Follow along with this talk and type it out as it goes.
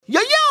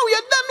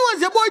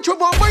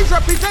one boys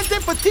representing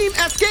for Team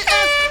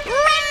SKS.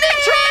 Run the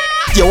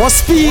track! Yo, what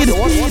speed?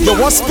 Yo,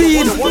 what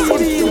speed?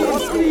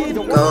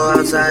 Go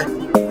outside.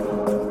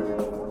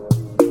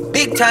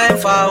 Big time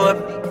forward.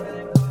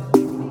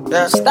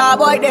 Yeah.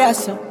 Starboy there,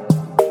 so.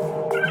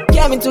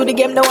 Came into the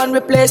game, no one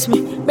replace me.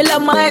 Me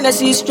love my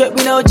Hennessy straight,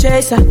 me no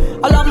chaser.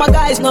 All of my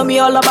guys know me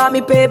all about me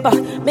paper.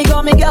 Me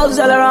got me girls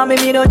all around me,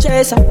 me no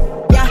chaser.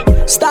 Yeah,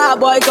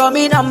 Starboy call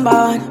me number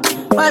one.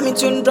 When me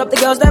tune drop, the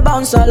girls they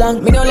bounce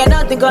along. Me don't let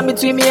nothing come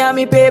between me and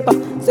me paper.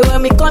 So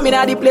when me come in,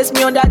 I the place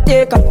me on that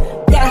take up.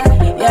 Yeah,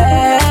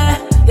 yeah,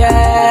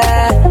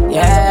 yeah,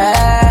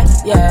 yeah,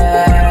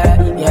 yeah,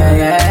 yeah,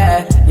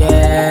 yeah,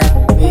 yeah.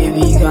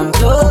 Baby, come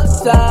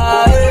closer.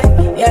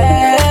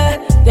 Yeah,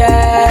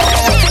 yeah,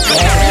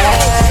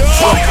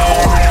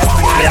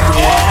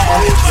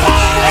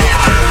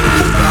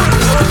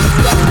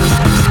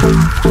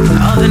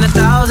 All in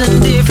 1,000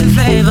 different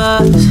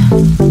flavors.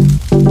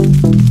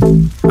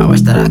 I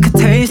wish that I could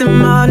taste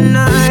them all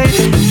night.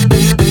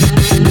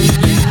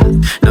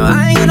 No,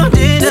 I ain't got no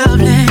dinner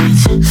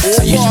plans,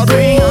 so you should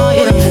bring all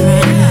your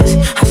friends.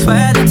 I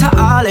swear that to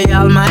all of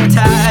y'all my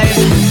type.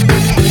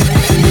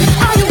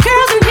 All you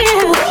girls in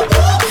here,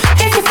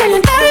 if you're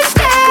feeling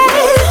thirsty,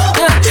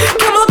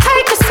 come on,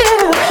 take a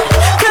sip,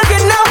 'cause you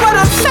know what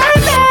I'm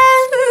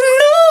serving.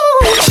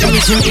 Shimmy,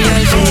 shimmy,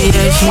 yeah, shimmy,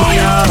 yeah, shimmy,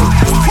 yeah.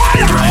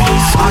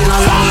 Swalla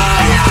la la,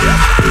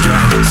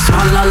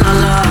 swalla la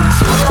la.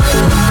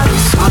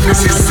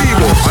 This is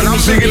Sebo, and I'm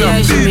picking up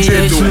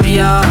DJ Doom,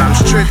 and I'm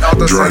straight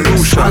out of St.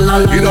 Lucia.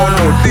 You don't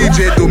know DJ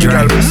Doom,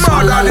 girl,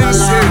 mad and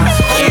insane.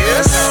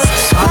 Yes,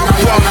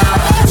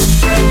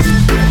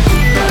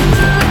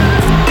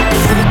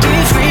 Freaky,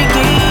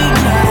 freaky,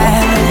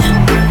 yeah.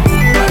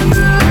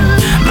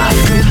 My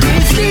freaky,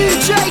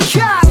 DJ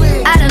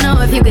Khaled. I don't know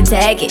if you can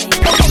take it.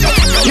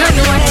 No,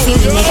 you wanna see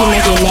me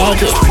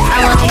naked. I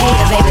wanna be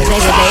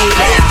the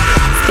baby.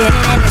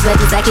 Spinning in his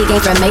legs like he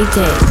came from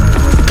Maytag.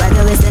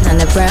 Brother listen on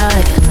the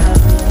brown.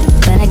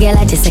 When I get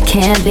like this, I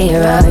can't be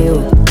around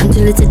you. I'm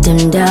too little to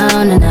dim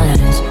down the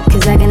notch,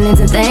 'cause I can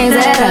into things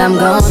that I'm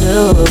gon'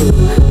 do.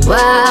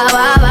 Wow,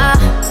 wow, wow.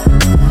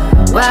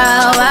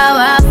 Wow, wow,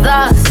 wow,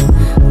 thoughts.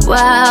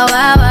 Wow,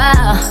 wow,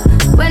 wow.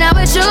 When I'm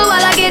with you, all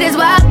I get is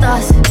wild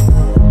thoughts.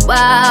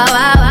 Wow,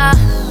 wow, wow.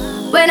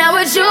 When I'm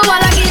with you,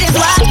 all I get is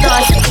wild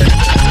thoughts.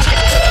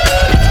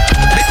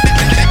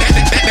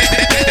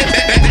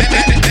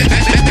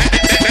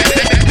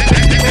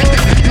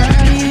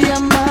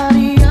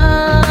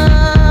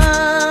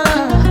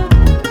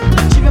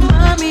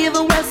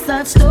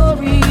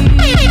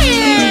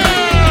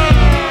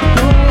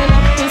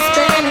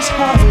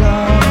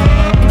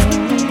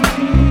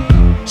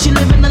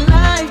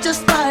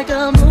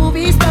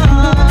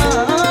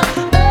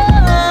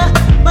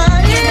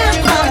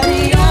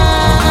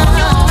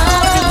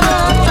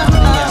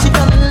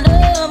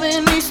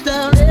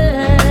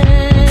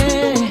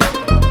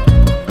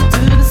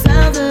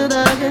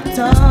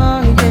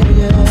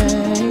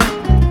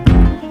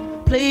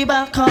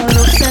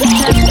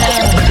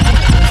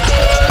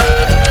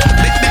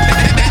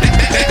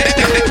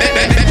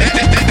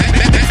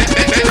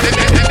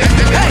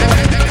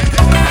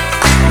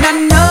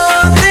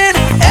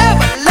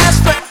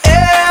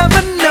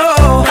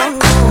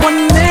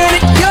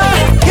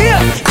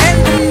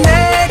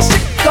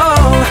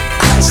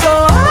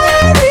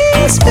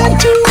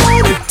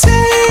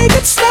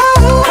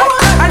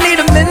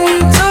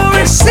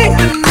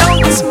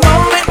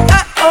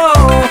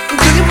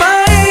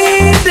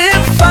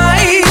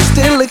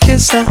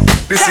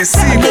 This is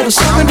Sebo,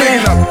 I'm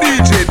picking up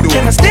DJ Doom,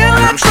 and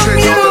I'm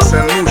straight out of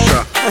St. Lucia.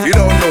 You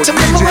don't know DJ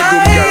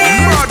Doom, girl,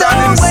 mad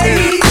and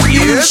insane.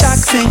 Yes,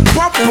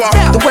 wap wap.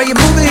 The way you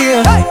move it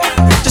here,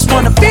 just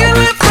wanna feel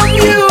it from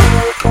you.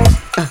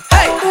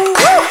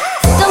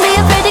 Don't be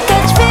afraid to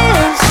catch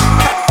feels.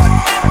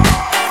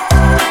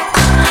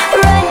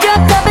 Run,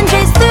 drop, top, and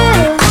chase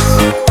thrills.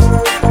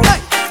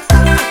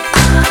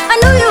 I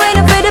know you ain't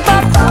afraid to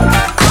pop up.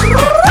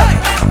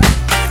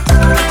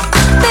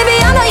 Baby,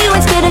 I know you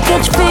ain't scared to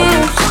catch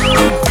feels.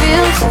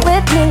 Feels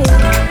with me.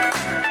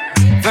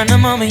 From the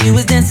moment you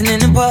was dancing in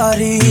the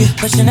party,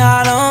 pushing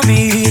out on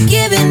me,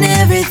 giving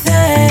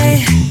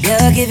everything.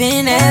 You're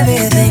giving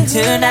everything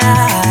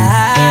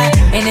tonight.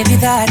 And if you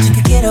thought you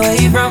could get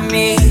away from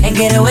me and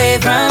get away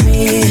from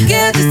me,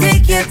 girl, just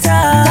take your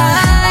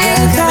time.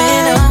 You're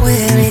coming on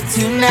with me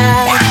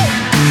tonight.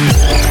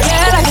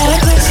 Girl, I got a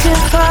question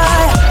for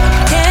you.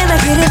 Can I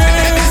get an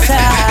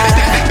answer?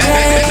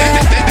 Yeah.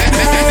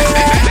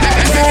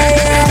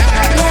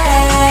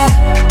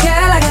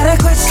 Girl, I got a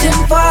question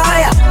for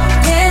you.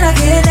 Can I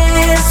get an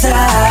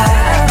answer?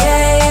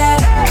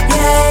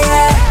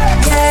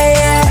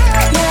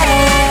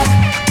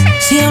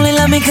 She only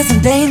love me 'cause I'm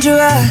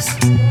dangerous.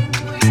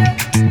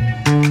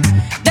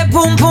 That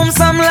boom boom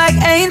sound like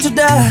angel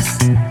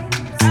dust.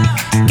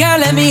 Girl,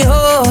 let me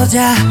hold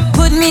ya.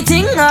 Put me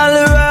ting all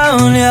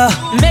around ya.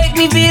 Make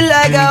me feel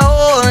like I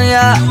own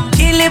ya.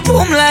 Kill it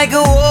boom like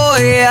a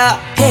warrior.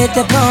 Hit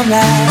the boom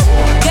like.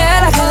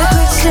 Girl, I got a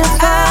question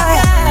for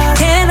ya.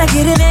 Can I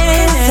get an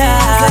answer?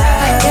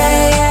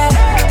 Yeah.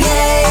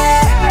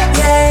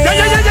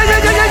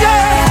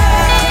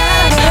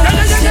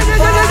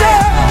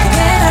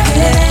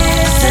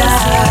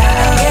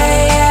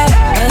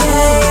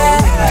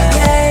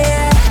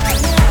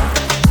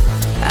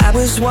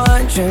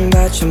 wondering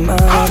about your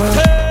mama.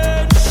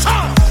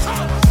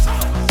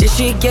 Did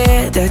she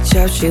get that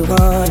job she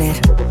wanted?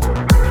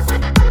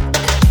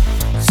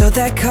 So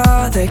that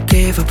car that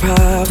gave her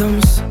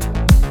problems.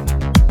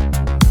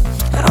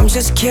 I'm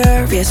just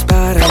curious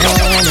about her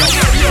honest.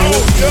 Do you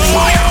wonder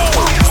why I've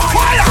been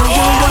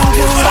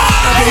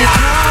calling?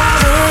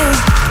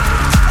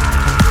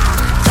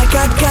 Like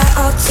I got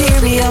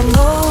ulterior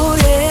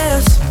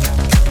motives.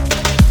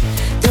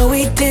 Though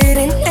we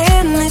didn't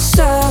end it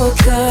so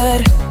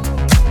good,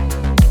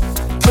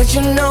 but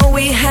you know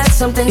we had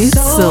something it's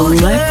so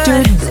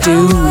Selector good.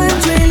 Dude,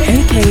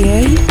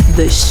 aka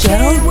the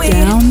Shell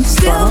Down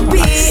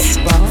Boss.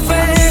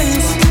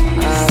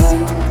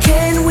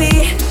 Can we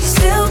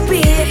still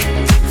be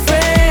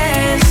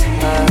friends?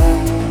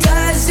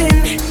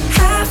 Doesn't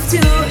have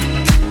to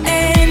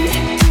end.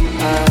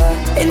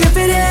 And if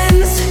it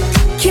ends,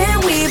 can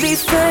we be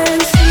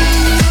friends?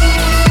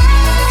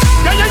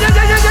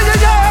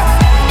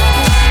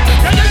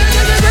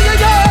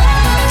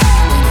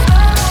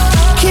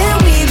 Can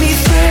we be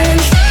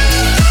friends?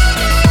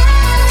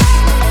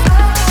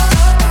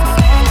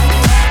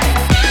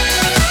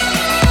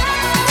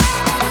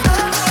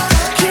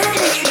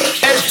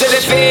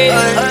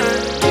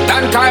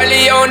 Don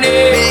Corleone,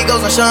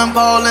 Migos and Sean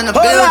Paul in the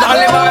building.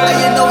 And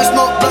you know we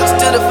smoke blunts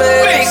to the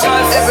face.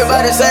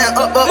 Everybody saying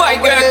up, up. my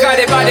girl got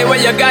a body where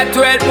you got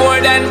to it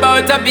more than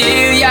about a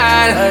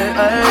billion.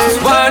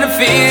 Just wanna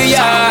feel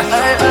ya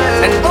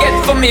and get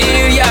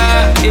familiar.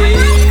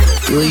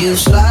 Will you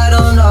slide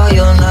on all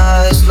your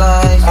nights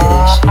like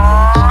this?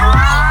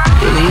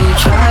 Will you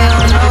try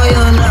on all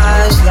your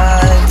nights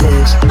like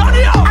this?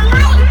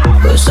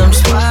 Put some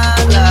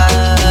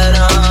spotlight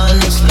on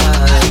this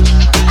life.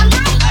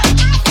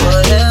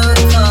 Whatever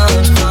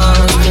comes,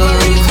 comes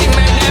through.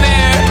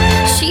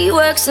 She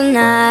works the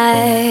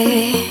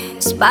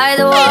nights by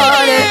the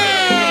water.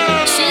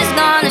 She's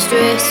gone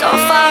astray, so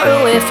far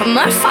away from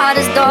her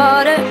father's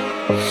daughter.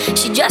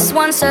 She just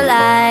wants a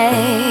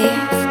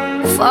life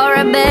for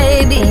a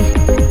baby.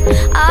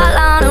 All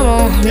on her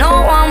own,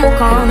 no one will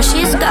come.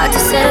 She's got to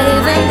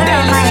save it,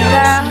 girl, my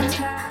girl.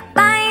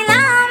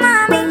 Baila,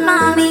 mami,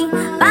 mami.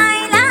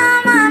 Baila,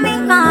 mami,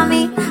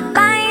 mami.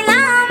 Baila,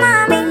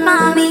 mami,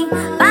 mami.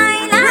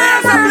 Baila,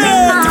 mami,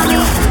 mami.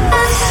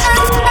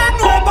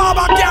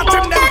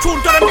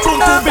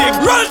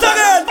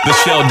 The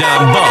Shell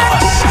Down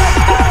Boss.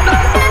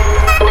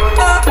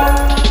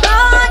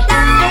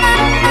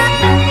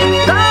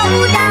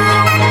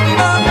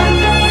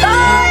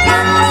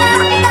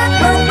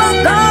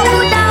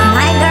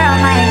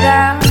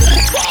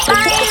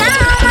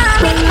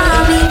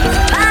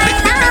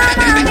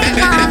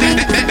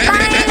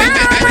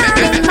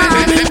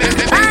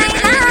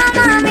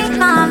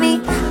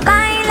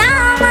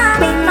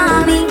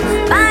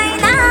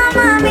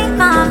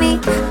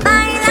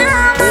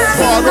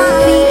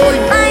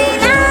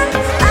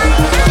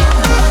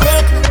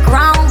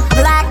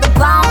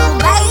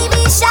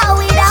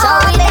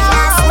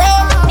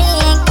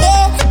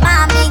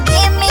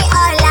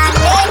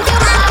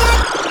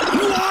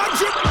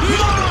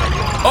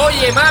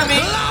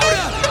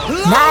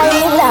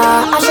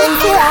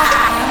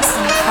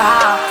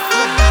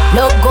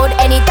 Look good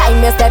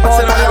anytime you step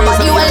out of your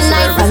body well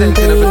nice and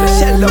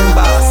clean.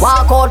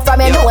 Walk out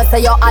from your nose so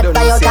you're hot and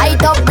you're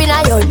tight up in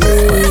your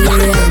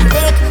dream.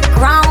 Thick,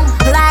 round,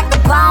 black,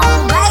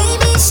 brown,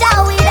 baby,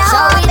 show it out.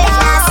 Show it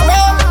out.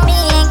 With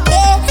me and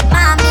get,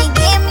 mommy,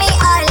 give me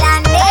all I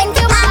need.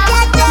 I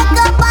can't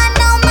take up on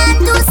no man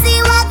to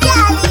see what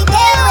y'all is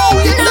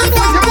doing. You got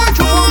to be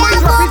a boo-boo like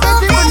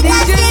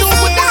that, see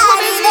you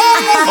daddy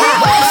there.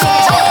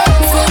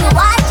 See you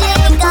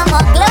watching, come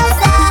on closer.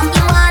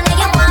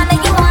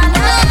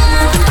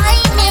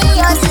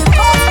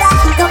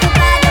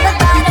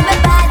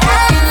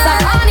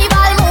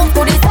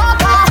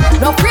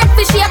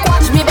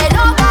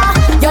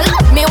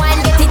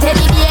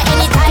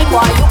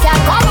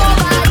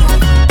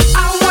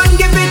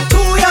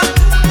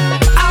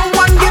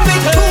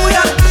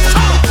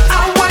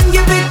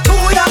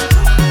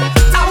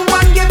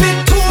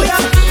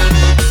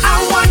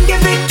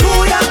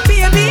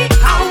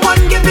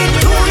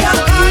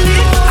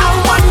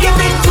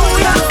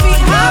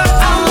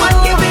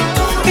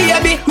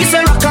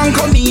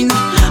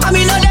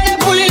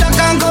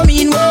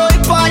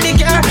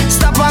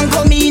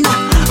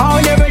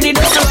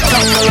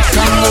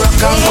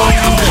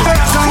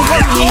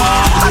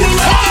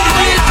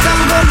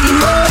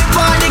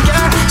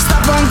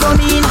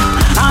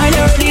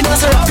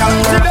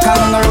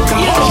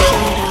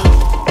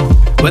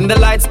 When the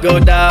lights go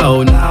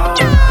down,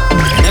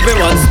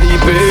 everyone's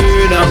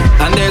sleeping,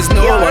 and there's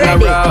no one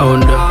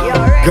around.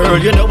 Girl,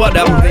 you know what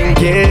I'm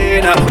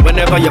thinking.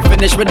 Whenever you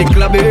finish with the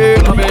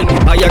clubbing,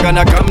 are you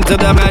gonna come to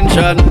the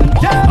mansion?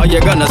 Are you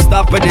gonna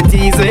stop with the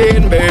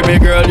teasing? Baby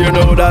girl, you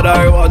know that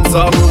I want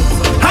some.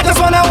 I just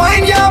wanna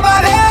wind your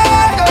body.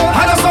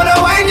 I just wanna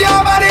wind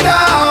your body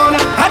down.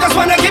 I just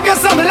wanna give you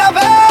some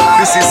loving.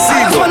 This is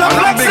Sigo, and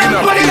I'm bigging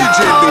up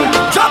DJ Doom.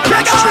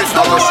 I'm straight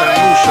out of St.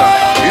 Lucia.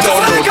 You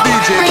don't know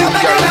DJ Doom,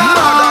 girl.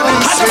 Mad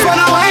and insane.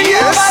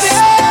 Yes,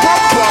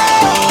 Papa.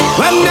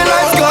 When the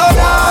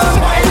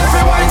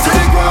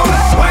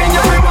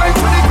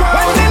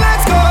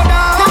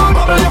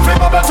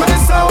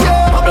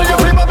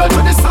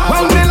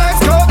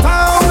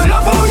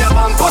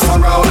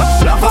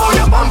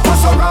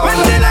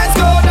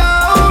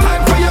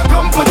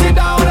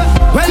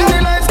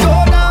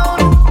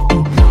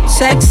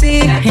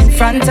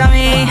front of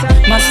me.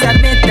 Must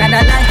admit that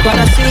I like what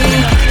I see.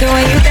 The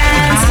way you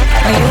dance,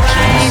 when you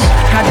whine,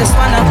 I just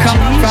wanna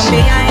come from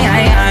behind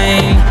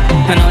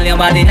and hold your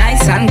body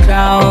nice and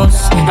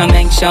close, and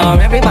make sure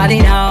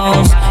everybody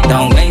knows.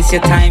 Don't waste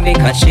your time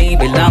because she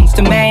belongs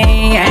to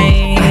me.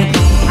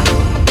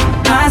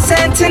 I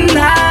said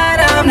tonight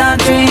I'm not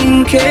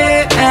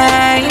drinking,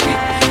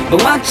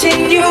 but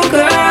watching you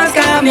girls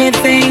got me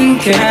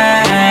thinking.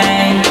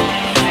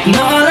 And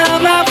all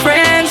of my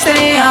friends,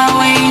 they are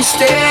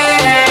wasted.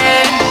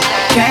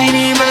 Can't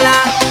even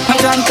lie, I'm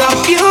drunk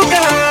off you,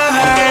 girl.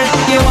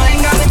 You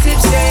ain't got me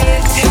tipsy.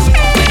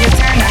 When you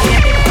turn on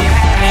your hip,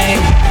 yeah.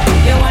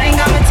 You ain't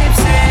got me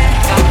tipsy.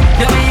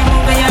 The way you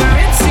move your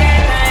hips,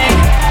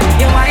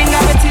 yeah. You ain't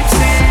got me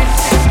tipsy.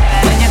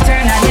 When you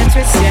turn on your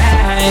twist,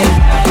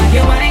 yeah.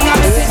 You ain't got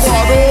me tipsy.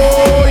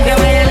 The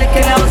way you lick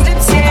those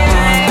lips,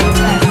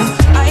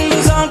 yeah. I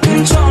lose all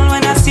control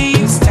when I see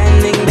you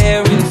standing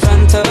there in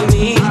front of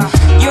me.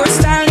 Your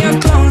style, your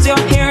clothes, your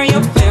hair,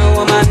 your fair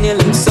woman, you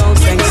look so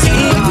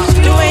sexy.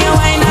 The way you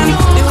whine and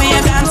the way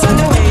you dance and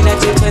the way that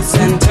you twist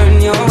and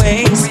turn your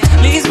waist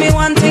leaves me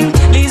wanting,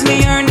 leaves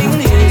me yearning,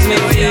 leaves me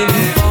feeling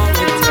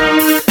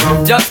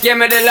forward. Just give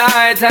me the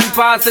light and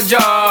pass the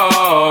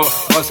joe.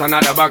 What's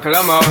another buckle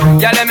of more?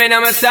 Yeah, let me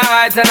know my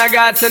sights and I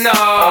got to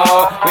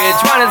know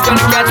which one is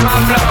gonna catch my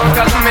flow.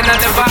 Cause I'm in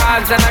the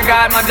vibes and I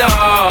got my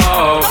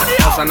dough.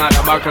 What's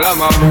another buckle of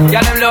more?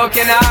 Yeah, them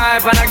looking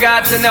hype and I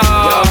got to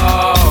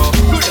know.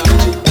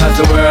 As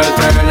the world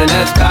turning,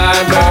 it's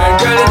time burn.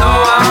 Girl, you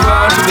know I'm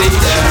bound to be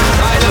there.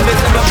 My love is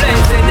ever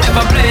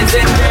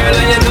blazing, girl,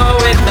 and you know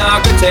it's not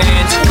gonna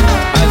change.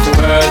 As the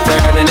world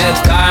turning,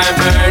 it's time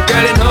burn.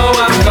 Girl, you know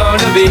I'm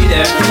gonna be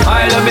there.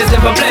 My love is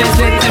ever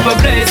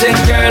blazing,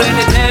 girl, and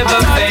it never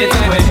fades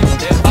away.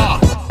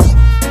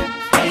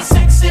 Hey,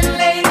 sexy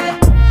lady,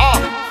 I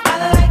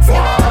like you.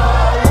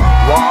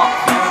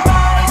 Your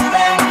body's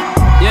ready.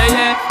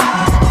 Yeah.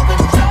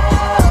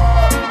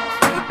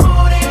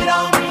 Put it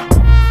on me.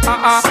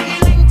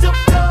 Ceiling to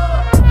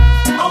floor,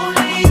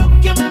 only you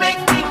can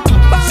make me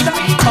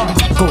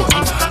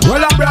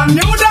Well, a brand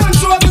new dance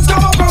show is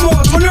gonna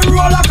promote. On the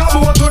roll like a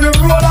boat, on the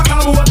roll like a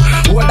boat.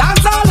 Well,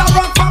 dance all a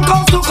rock from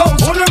coast to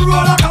coast. On the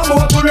roll like a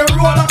boat, on the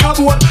roll like a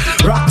boat.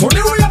 Rock to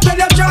the way up, then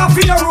you jump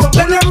for your rope.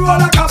 Then you roll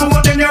like a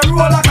boat, then you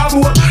roll like a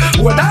boat.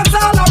 Well, dance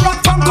all a rock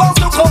from coast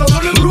to coast.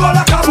 On the roll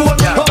like a boat.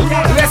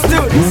 Let's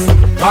do this.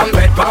 Palm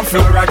bed, palm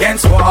floor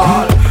against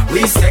wall.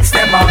 We sex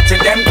them out till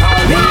them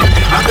call me.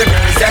 And the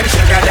girls them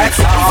sugar, that's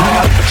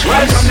all.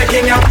 Welcome the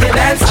king of the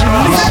dance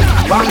hall.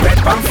 Palm bed,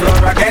 palm floor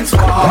against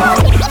wall.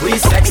 We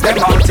sex them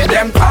out till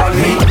them call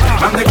me.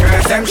 And the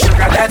girls them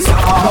sugar, that's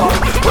all.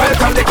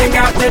 Welcome the king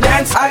of the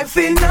dance. I've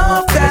seen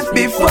enough dance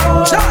before,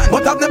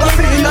 but I've never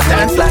seen a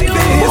dance like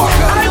this.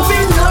 I've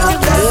seen enough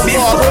dance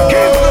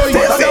before,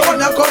 but I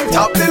wanna come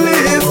top the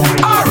list.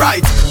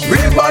 Alright,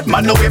 real bad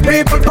man, no we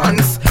people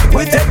pants.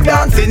 We take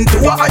dancing to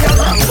a higher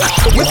rank.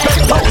 We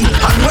spend pound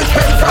and we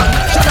spend franc.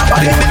 Shut up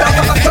and leave it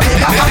like a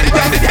Jamaica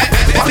handbrand.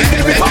 One in the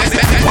river,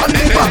 one in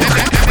the bank.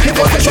 The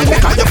possession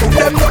because you put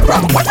them up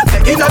wrong. What you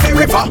say in the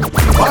river,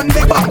 on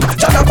the bank.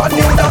 Shut up and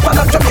leave that for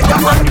a Jamaica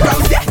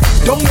handbrand.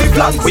 Down the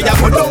flank, we a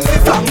go down the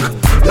flank.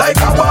 Like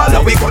a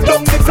baller, we go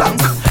down the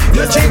flank.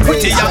 You cheap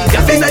pretty young,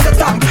 you in your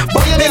tank.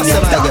 But then you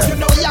dance, you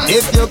know.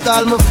 If you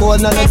call my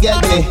phone and you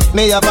get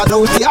me have a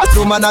doughty hot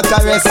woman a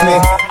caress me.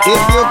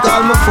 If you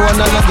call my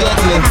phone and you get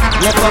me,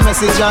 left a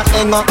message and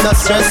hang up, not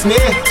stress me.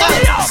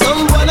 Hey,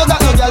 some boy no got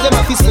no girl, them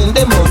have to spend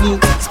them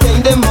money.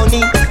 Spend them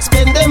money,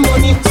 spend them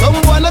money. Some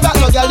boy no got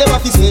no girl, them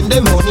have to spend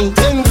them money.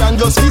 10 grand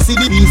just to see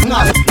the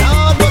business.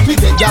 Nah, but we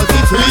take girl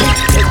for free,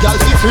 take girl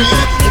for free.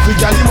 Every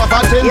girl him have a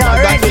 10 grand,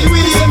 that we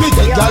hear me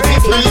take girl for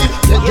free,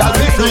 take girl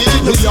for free.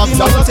 We have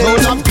dollar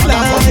pound of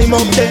dollar for him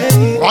up there.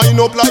 Wind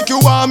up like you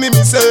want me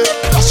say.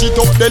 Dash it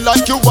up there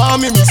like you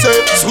want me say.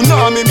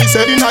 Tsunami me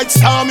say, the night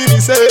star me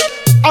say.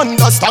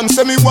 Understand,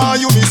 say me why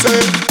you me say.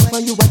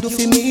 What you a do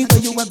for me, what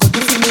you a go do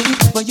for me.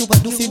 What you a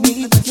do for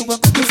me, what you a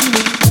go do for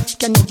me.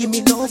 Can you give me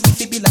love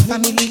if it be like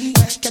family?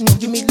 Can you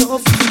give me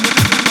love if it be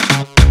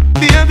like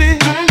baby,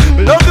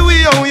 love the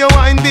way how you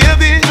wine,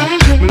 baby.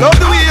 Love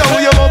the way how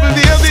you bubble,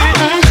 baby.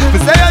 Me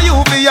say you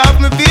be have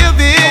me,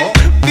 baby,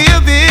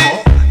 baby,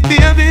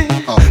 baby.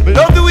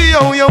 Love the way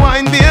how you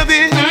wine,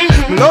 baby.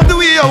 Love the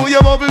way how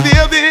you bubble,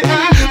 baby.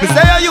 Me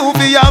say you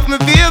be have me,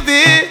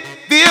 baby,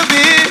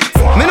 baby.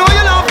 Me know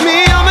you love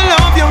me, and me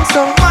love you,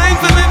 so wine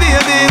for me,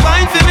 baby,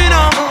 wine for me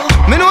now.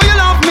 Me know you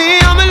love me,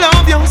 and me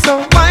love you,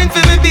 so wine for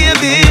me,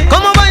 baby.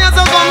 Come over here,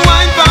 so come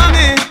wine for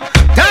me.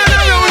 Turn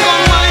around,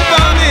 come wine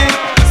for me.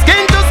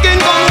 Skin to skin,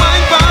 come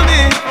wine for me.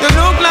 You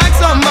look like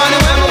somebody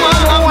when me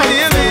want have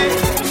baby.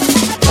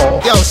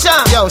 Yo,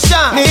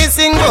 Sean. Me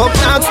sing about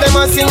knocks, them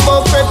a sing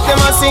about prep,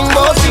 them a sing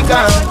about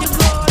chicken.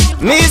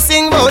 Me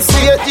sing about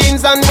straight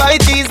jeans and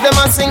white tees, them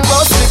a sing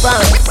about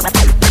slippers.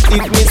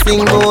 If me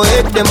sing bout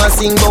head, them a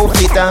sing bout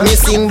fitter. Me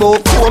sing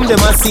bout comb,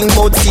 them a sing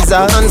bout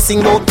scissor. And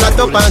sing bout cut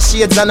up and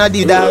shades and a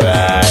dida.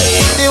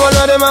 The one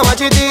of them a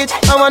watch it eat.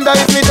 I wonder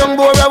if me tongue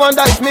bore, I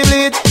wonder if me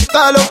bleed.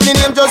 Call up me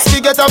name just to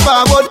get a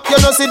forward.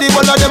 You know see the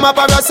one of them a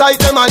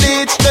parasite, them a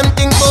leech. Them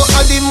think bout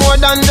a the more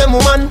than them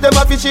woman. Them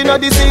a fish in a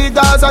the sea,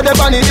 cause a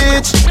them on the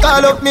beach.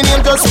 Call up me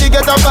name just to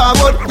get a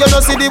forward. You know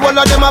see the one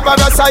of them a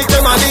parasite,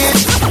 them a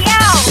leech.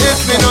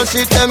 If me no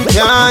shit them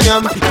can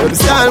yam. Them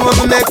style when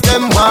me make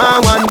them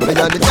one. Me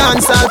got the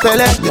dancehall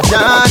Pele, the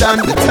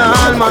Jordan, the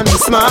tall man, the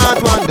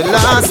smart one, the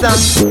last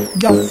one.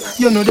 Yeah,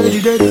 you know daddy.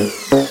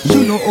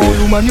 You know all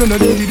woman, you know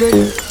daddy.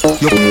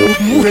 You look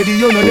more ready,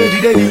 you know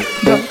daddy.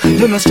 Yeah,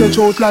 you know stretch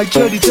out like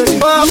Teddy.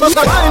 Oh, but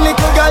the fine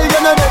little girl,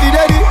 you know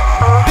daddy.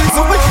 This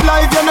a wish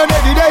life, you know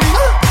daddy.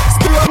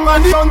 Young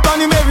man, the young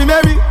Tony,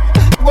 Mary.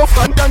 Go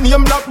front and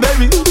name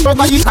Blackberry.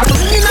 Brother, you can't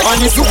on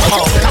the super.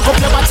 Cock up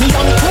your body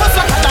and pose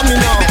like a me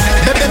now.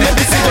 Baby, make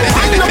me see you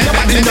wind up your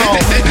body now.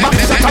 Back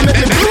shot and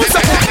make me bruise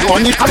up. You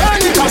want it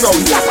around it around.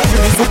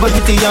 Super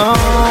titty young.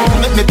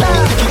 Make me play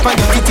the keep on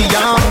the titty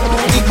young.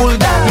 The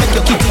bulldog make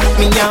you keep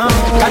me young.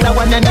 Cause I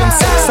want them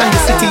sex and the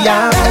city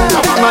young.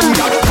 Come on,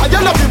 I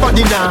love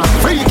everybody now.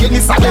 Freaking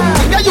is a them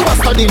thing that you are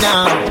studying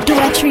now. Do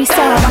a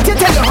threesome. But you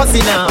tell your hussy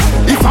now.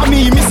 If I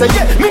me say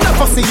yeah, me not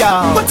fussy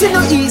ya. But you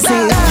know easy.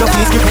 You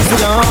please keep me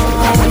young.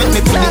 Make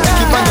me put the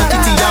keep on your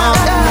titty young.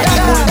 The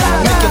bulldog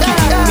make you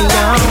keep me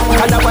young.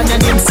 Cause I want your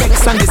name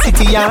sex and the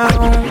city young.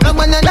 I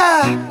wanna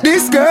die.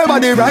 This girl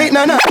body right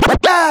na.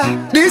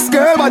 This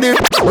girl body.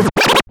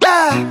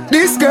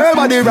 This girl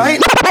body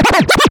right.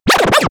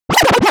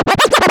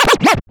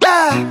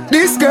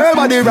 This girl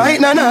body right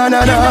na.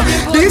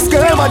 This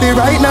girl body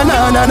right na.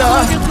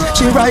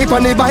 She ride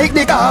on the bike,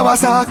 the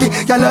Kawasaki.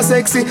 Y'all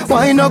sexy,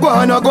 why no go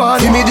on?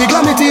 Give me the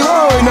glamity,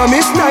 oh, no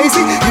miss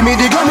nicey. Give me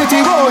the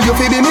glamity, oh, you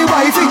feel me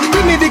wifey.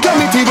 Give me the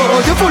glamity,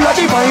 oh, you full of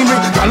divine.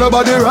 Y'all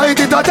body right,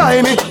 it a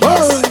timey,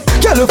 oh.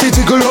 Y'all fit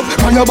tickle up,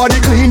 and your body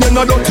clean and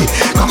not dirty.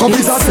 Cock up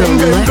is a sing,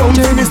 don't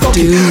tell me stop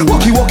it.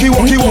 Walkie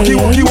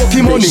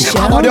money.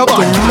 About your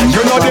back,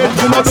 you're not dead,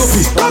 you're not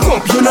dopey. Cock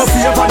up, you're not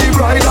fear for the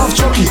bride of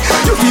Chucky.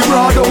 You feel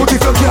broad out if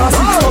you can't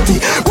see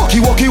 30.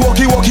 Walkie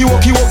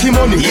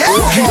money.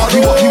 Walkie.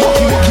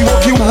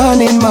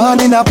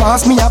 Morning, I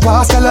pass,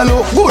 tell her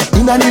look good.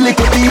 In a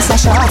little piece of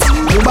shots.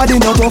 Your body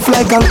not tough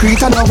like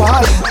concrete on a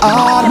wall.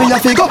 Hard me a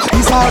figure,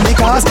 it's hard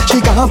because she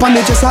can't on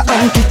the dresser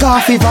and kick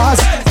off the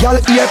vase. Y'all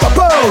ear pop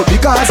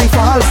because he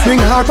falls. Bring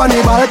her on the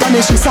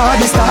balcony, she saw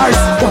the stars.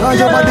 Why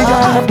your body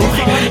girl?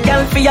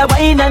 Girl for your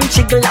wine and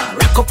jiggle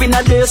and rock up in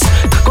a this.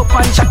 Cock up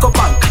and jack up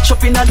and catch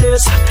up in a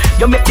this.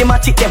 You make them a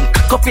tick them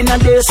cock up in a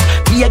this.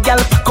 Be a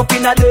girl pack up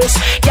in a this.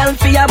 Girl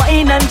for your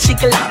wine and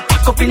jiggle and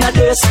rock up in a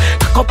this.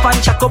 Cock up and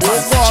jack up and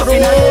catch up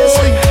in a this.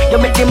 You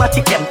make them a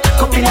tick them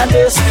cock up in a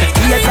this.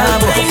 Be a girl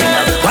pack up in a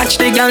this. Watch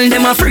the girl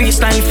them a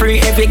freestyle free.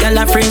 Every girl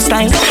a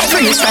freestyle.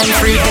 Freestyle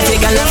free. Every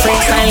girl a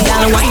freestyle.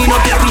 Girl wind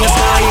up your waist.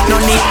 No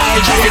need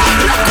traffic.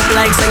 Rock up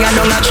like say I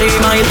don't a 3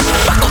 mile.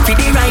 Back up for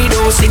the ride,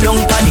 oh, sit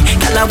down pan it.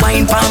 Girl a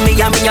wine for me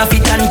and me a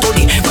fit and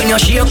body. When you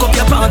shake up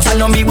your pants, I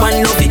know me one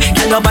love it.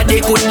 Girl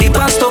nobody could live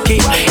and stuck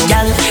it.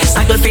 Girl,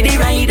 cycle for the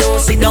ride, oh,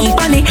 sit down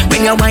pan it.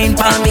 When you wine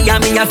for me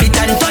and me a fit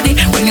and body.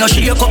 When you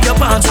shake up your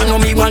pants, I know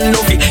me one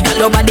love it.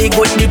 Girl nobody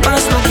could live and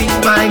stuck it.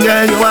 My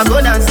girl, you are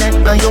good as it.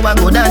 You are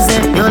good as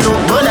it. You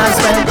look good as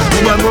well.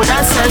 You are good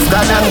as self.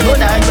 God, I'm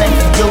good as well.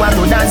 You are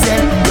good as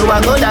it. You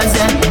are good as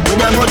it. You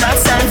are good as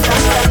self.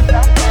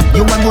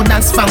 You are good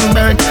as from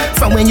birth.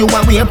 From when you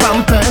are wear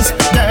pampers.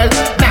 Girl,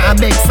 nah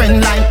big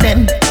friend like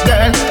them.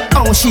 Girl,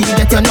 how she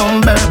get your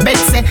number?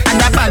 Bet say, and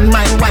a bad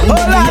mind wine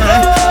with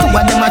her. Two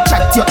of them a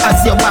chat you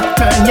as you walk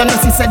turn. You know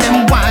she say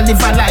them want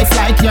live a life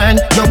like yourn.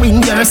 You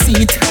in your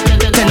seat.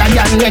 Tell a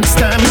girl next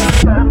term.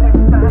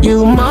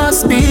 You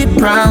must be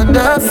proud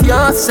of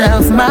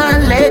yourself, my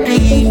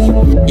lady.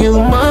 You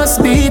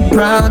must be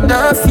proud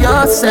of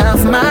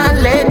yourself, my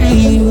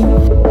lady.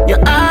 You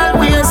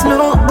always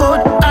look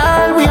good,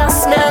 always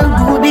smell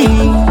goody.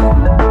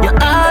 You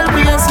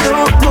always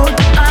look good,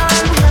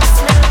 always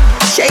smell.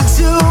 Shake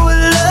to a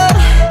love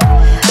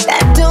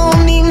that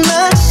don't need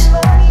much.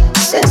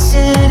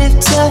 Sensitive,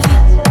 tough,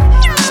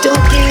 don't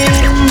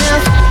get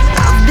enough.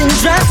 I've been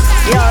dressed,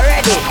 you're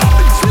ready.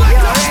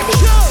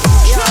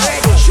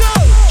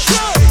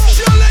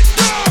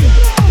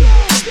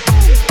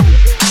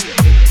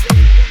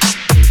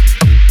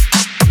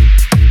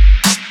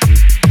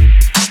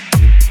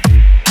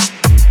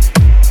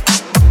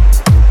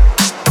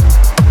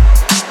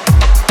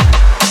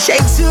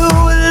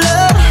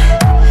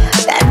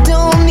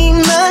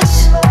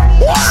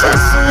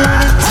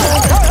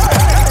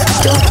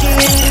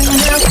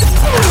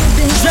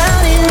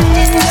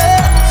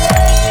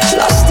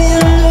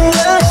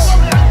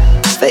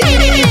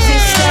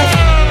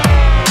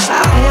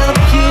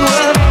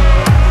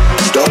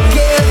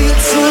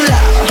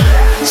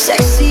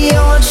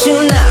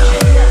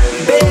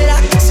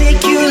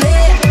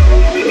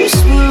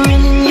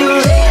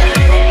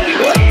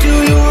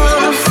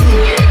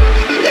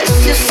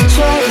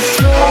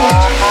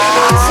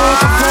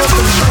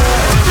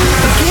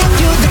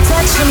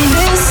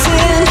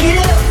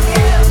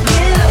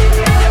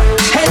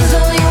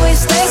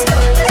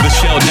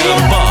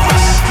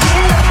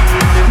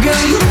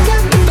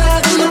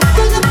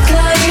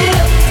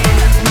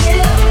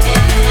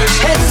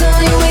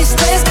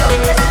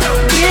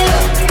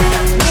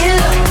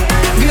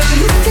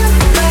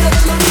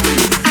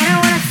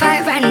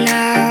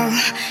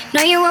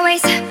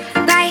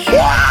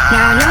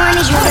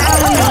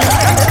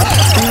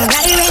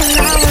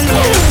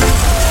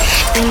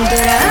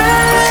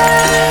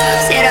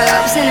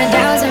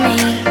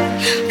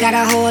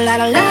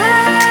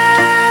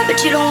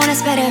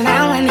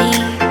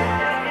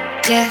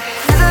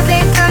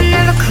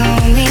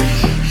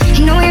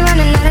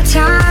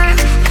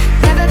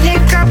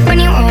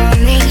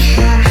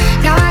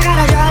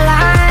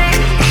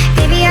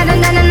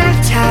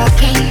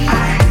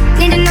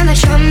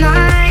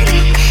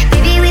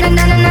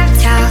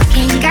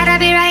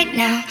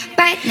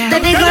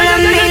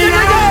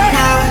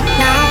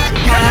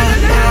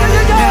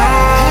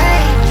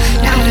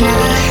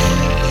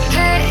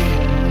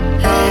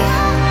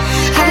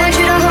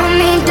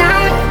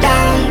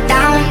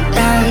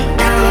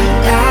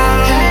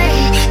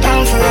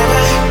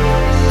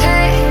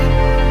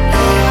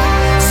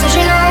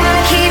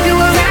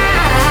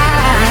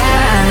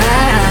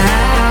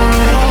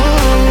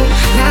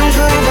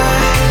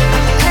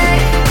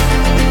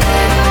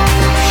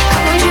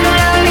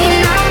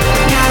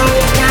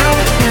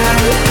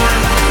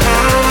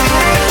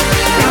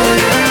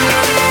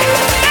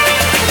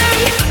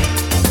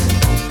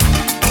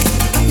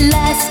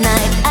 Last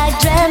night I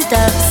dreamt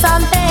of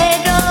San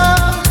Pedro.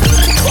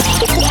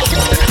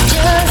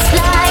 Just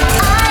like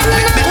I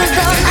never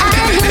gone, I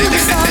knew the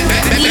song.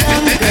 A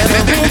young girl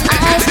with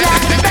eyes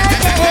like the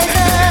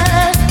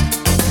desert.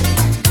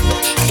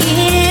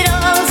 It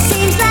all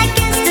seems like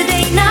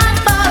yesterday, not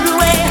far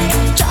away.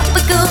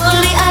 Tropical,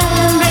 the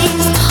island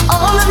rains,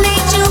 all of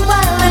nature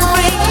wild and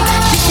free.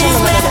 This is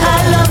where I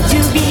love to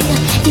be,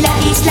 La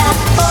Isla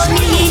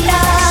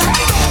Bonita.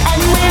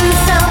 And when the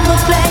sun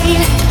would play,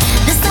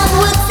 the sun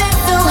would set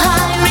so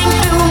high, ring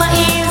through my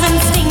ears and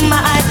sting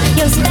my eyes.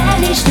 Your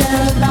Spanish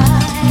lullaby.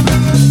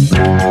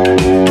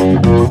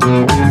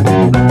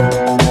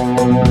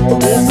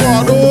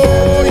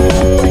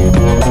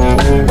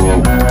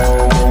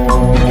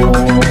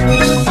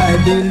 I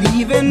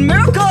believe in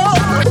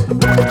miracles.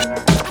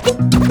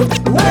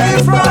 Where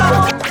you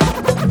from?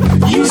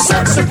 You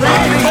sexy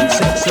baby,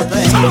 sexy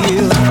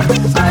baby.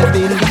 I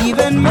believe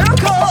in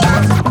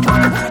miracles.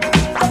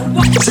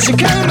 Since you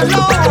came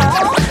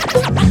along,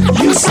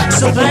 you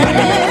sexy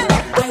baby.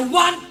 I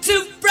want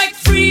to break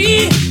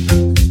free.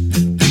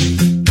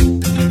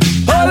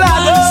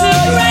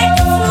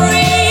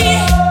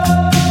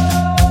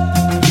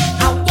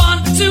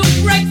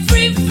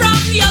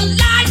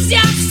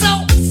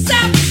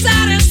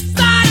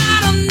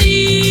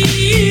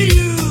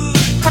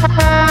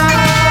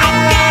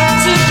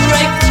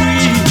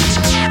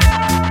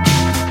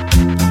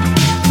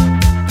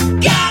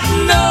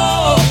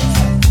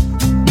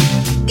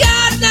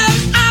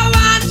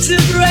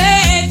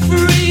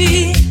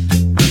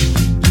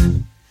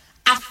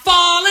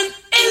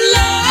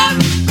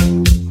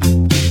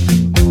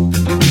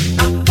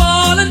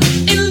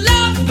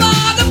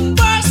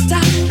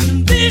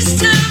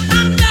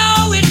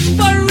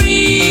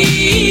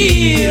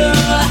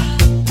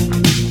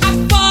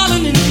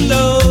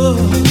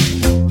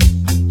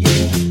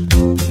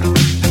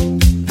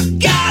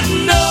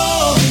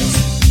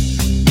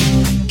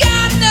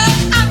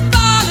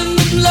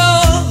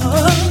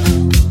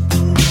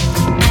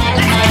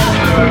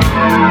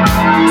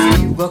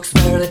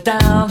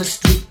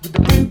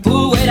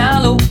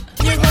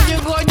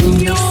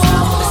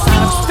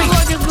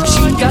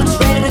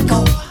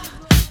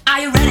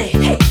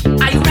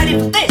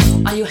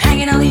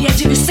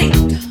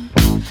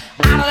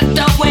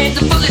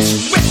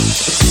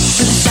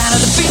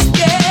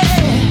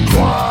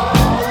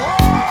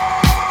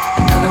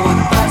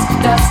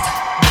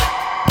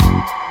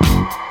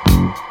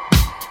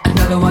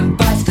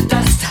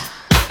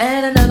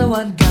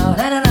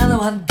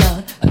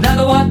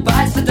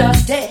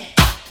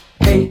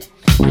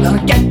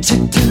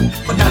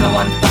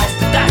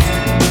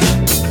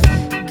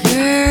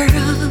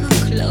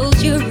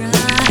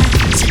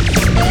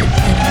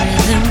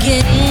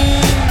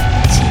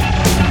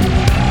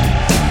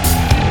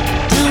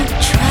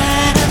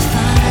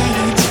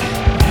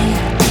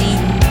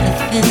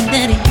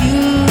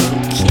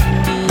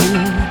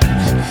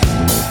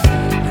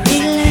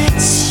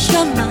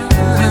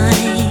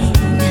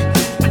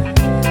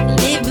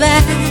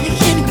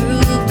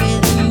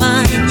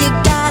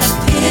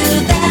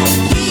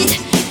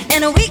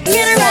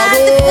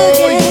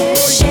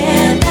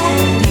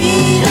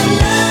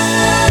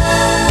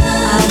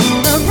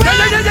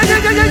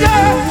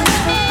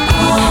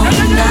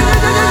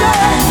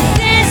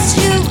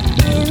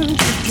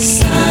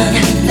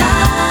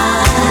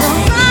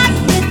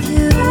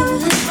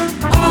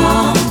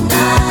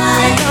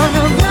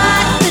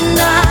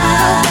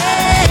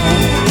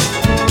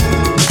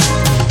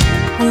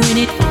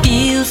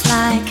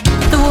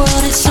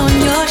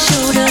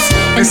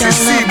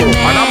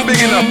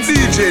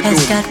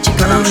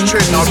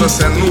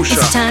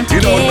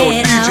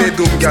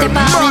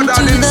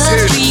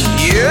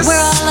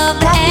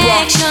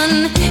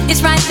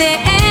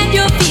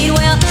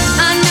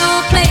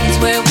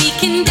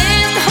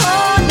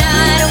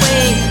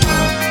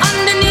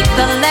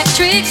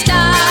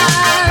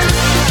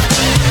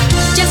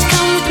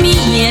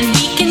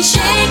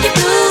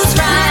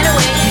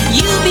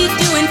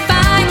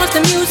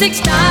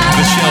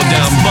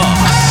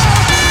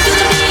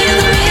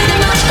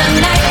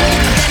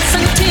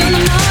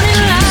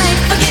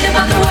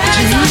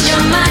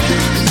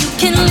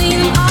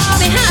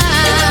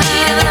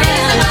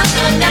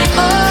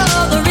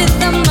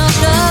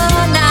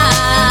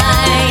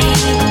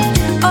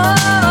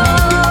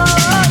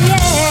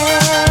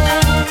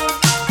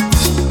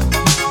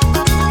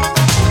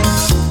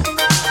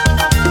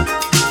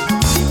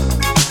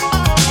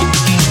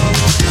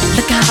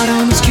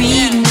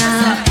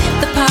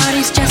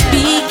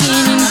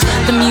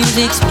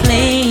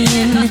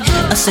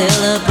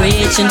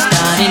 Celebration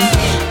starting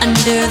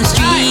under the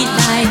street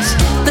lights.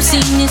 The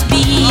scene is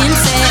being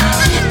set.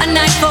 A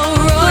night for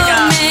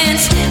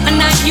romance, a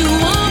night you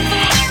want.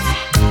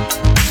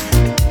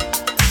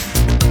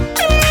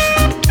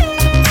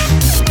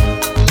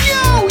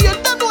 Yo, you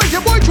don't know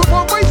your boy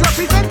Trouble Boys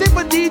representing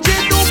for DJ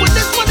Doom, but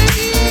this one is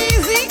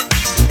easy.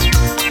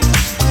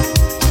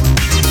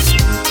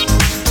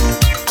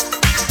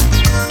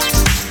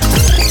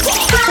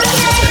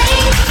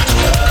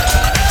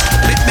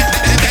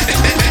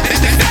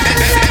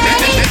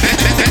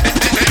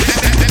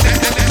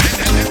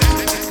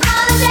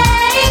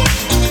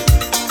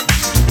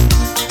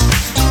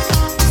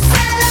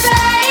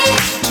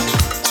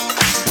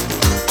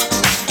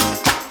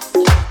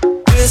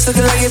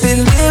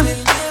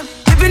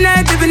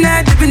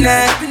 dipping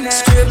that.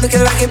 Script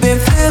looking like it been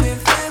flipped.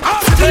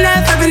 Flipping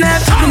that. Pull up in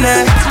that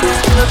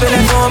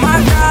for my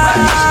God.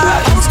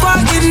 Whole squad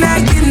getting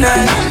that.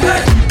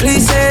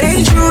 Please say it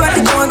ain't true. I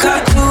had to go and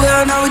cop two.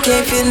 Hell no, we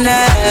can't fit in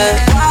that.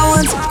 Wild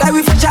ones, like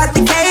we fresh out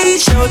the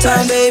cage.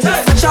 Showtime, baby,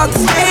 fresh off the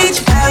stage.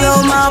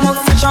 Hello, mama,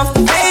 fresh off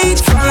the page.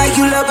 Front like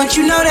you love, but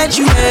you know that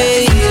you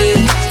hate it.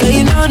 Yeah,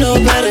 you know no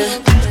better.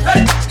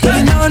 Yeah,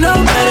 you know no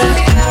better.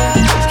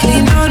 Yeah,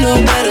 you know no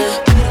better.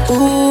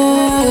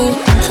 Ooh.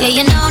 Yeah,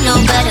 you know no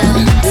better.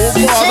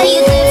 Say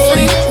you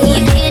different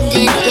when you're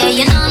kidding. Yeah,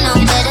 you know no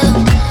better.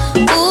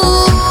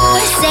 Ooh,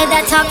 say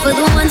that talk for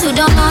the ones who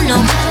don't know no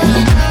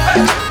better.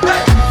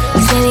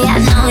 Baby,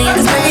 I know you.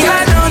 Baby,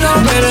 I know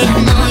no better. I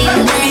know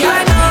you. Baby,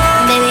 I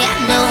know. Baby, I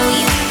know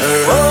you.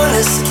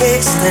 Roller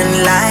skates and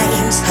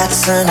lines, hot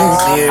sun and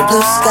clear blue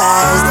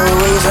skies. The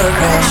waves are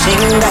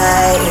crashing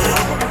by.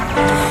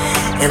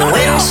 And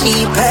when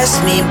she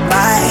passed me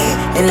by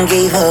and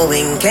gave a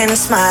wink and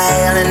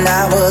smile, and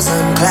I was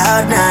on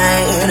cloud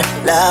nine,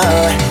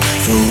 Lord,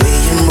 the way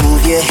you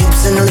move your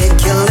hips and lick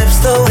your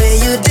lips, the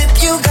way you dip,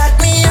 you got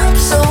me up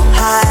so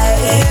high.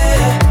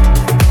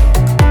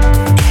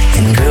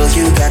 And girl,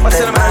 you got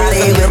that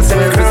body with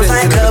some curls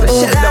like a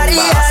Bugatti.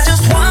 I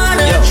just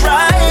wanna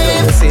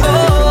drive,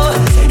 oh.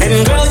 And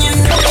girl, you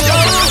know,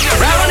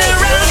 round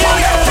and round your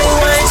love, it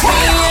winds me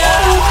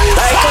up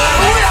like a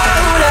hula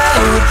hula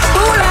hoop,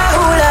 hula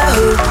hula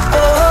hoop,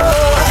 oh.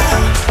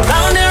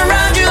 Round and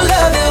round your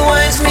love, it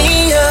winds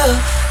me up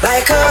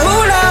like a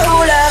hula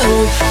hula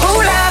hoop,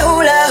 hula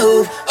hula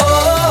hoop,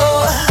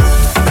 oh.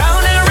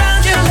 Round and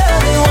round your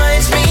love, it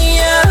winds me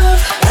up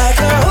like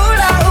a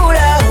hula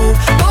hula hoop,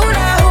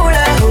 hula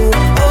hula hoop,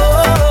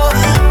 oh.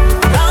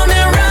 Round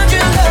and round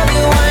your love,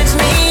 it winds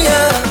me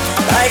up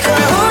like a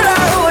hula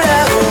hula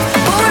hoop,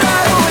 hula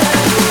hula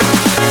hoop.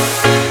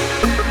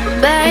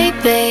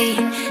 Baby,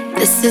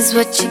 this is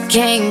what you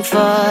came for.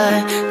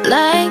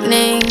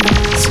 Lightning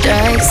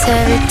strikes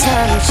every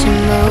time you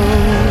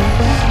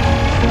move,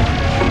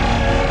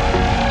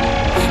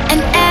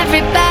 and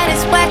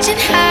everybody's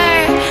watching her,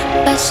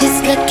 but she's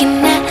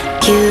looking at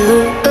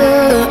you.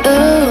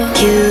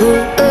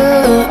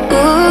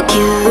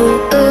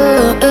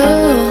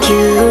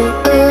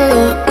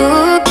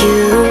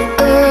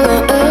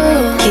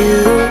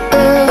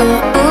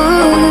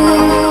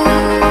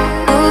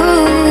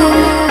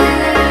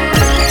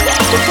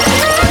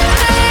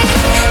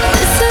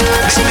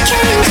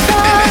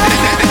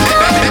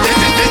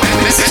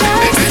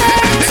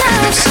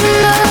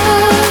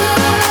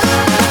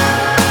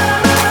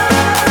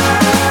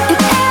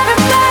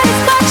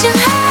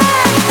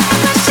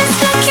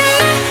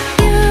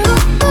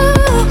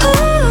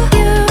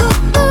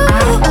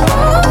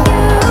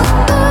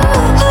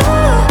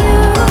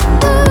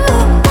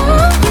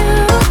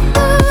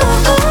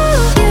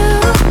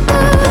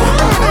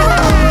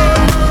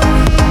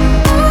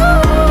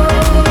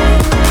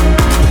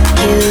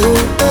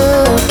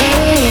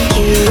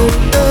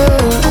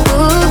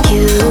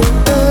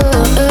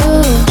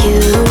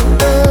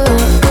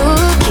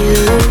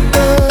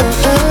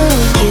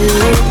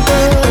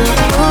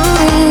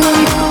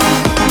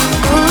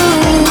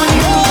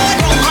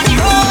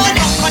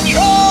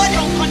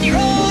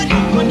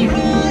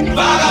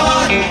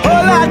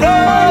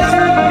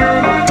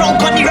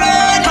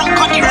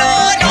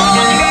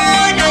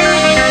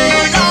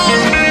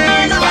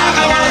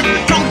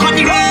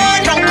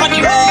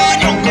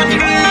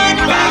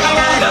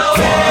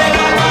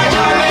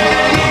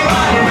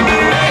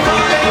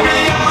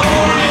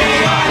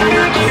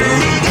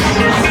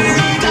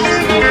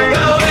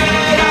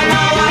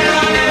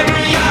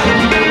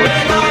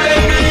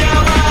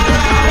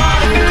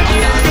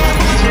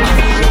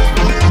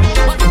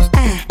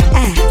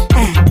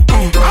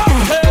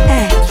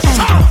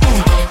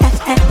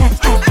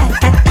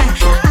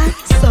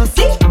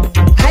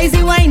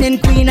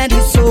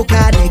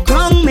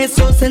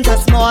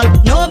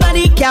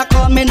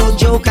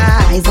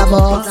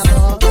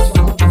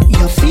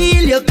 You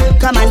feel you could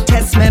come and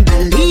test me,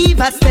 believe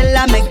I still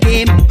am a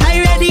game.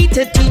 I ready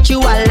to teach you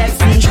a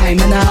lesson. Try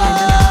me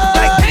now.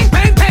 Like bang,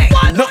 bang,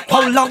 bang. Look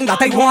how long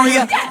that I warn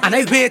you, and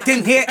I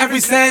waiting here ever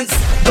since.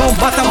 Don't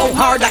matter how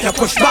hard that you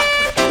push back,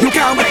 you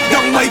can't break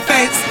down my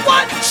fence.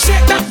 What?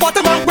 Shake that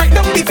bottom and break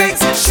down the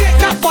fence. Shake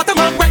that bottom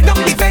and break down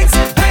the fence.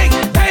 Bang,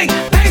 bang,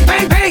 bang,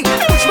 bang, bang.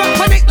 Push back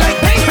on it like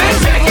bang, bang,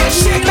 bang.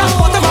 Shake that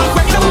bottom and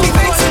break down the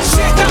fence.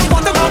 Shake that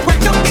bottom and break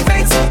down the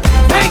fence.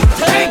 Bang,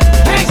 bang,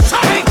 bang,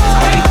 bang,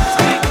 bang.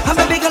 Have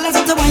a big glass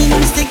of the wine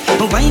and stick.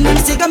 Wine and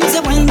stick, I'm say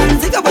wine and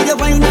stick. About your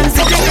wine and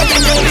stick. Take a thing,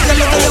 baby,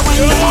 look at your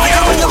wine and stick.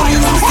 About your wine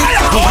and stick.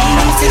 Wine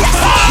and stick.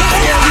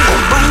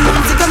 Wine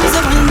and stick, I'm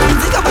say wine and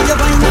stick. About your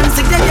wine and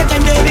stick. Take a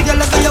thing, baby,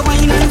 look at your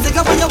wine and stick.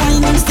 About your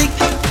wine and stick.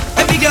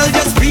 Every girl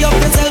just free up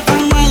yourself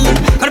and wine.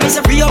 Gotta be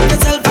so free up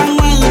yourself and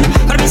wine.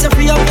 Gotta be so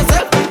free up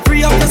yourself.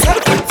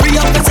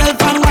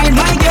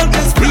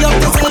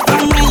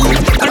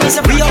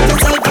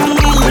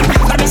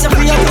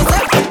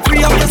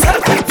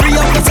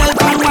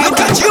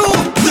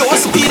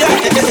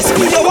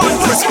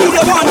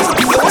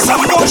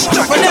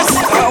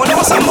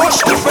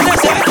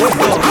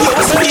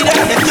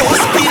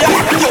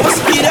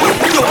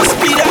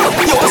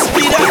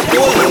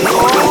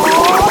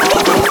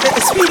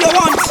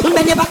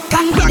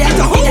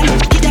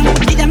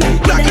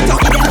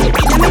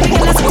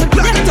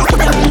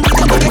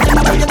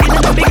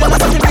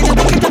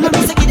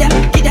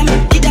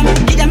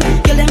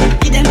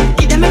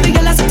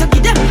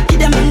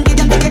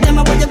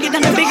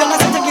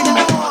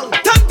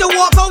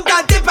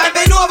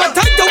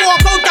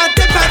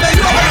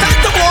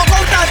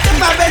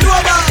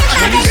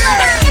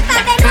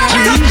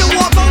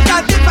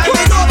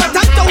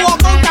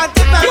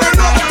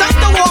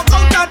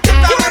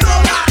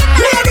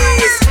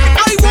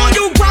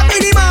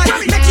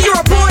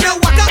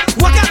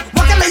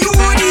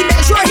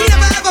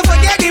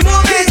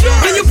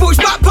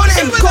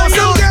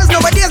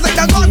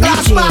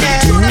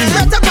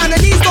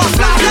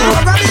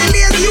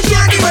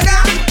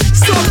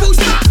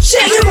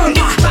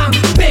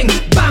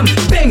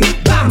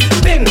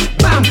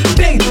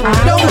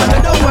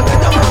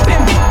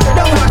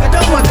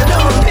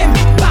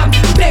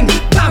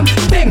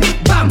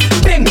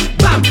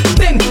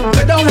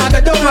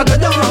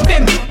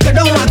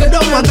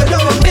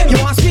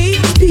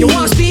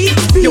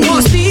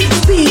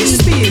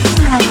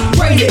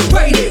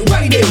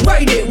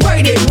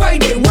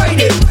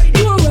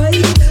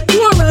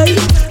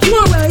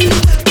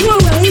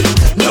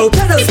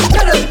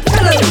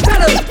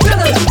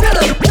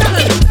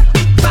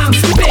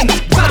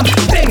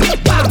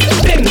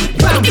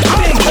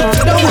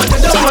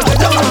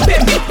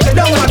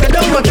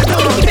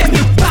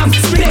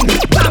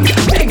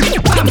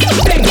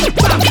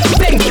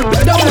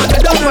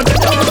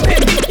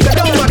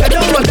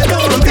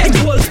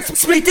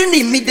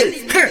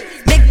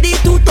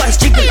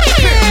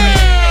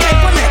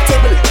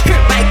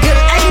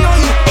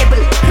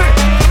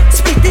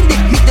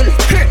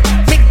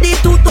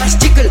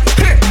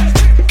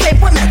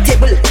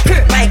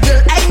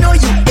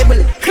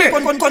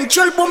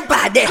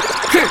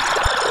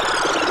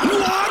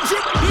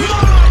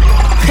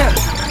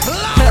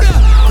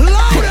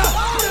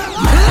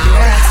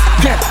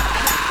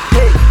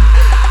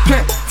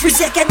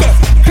 take it there.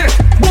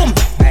 Boom.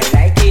 I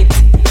like it.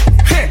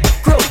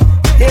 Crow,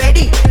 they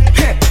ready?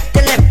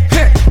 Tell them,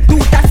 do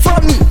that for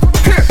me.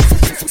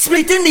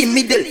 Split in the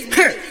middle.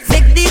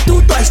 Make the two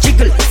toys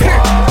jiggle.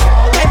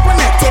 Type on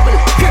that table.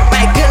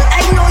 My girl,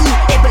 I know you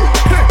able.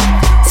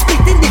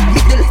 Split in the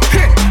middle.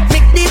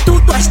 Make the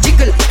two toys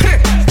jiggle.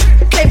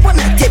 Type on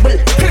that table.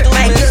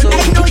 My girl,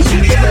 I know you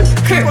able.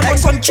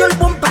 Control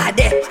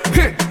bombade.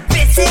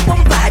 PC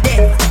bombade.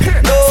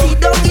 Sit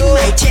down in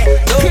my chair.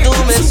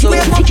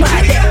 Super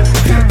bombade.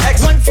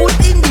 One foot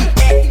in the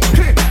air.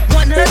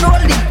 One hand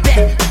on the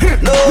bed.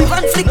 We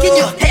want flick in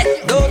your head.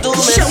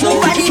 Show me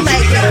body, my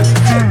girl.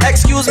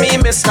 Excuse me,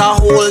 Mr.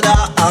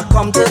 Holder, I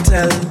come to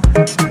tell.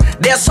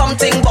 There's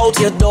something about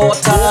your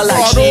daughter,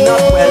 like she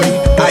not well.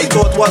 I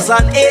thought was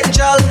an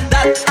angel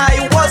that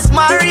I was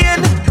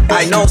marrying.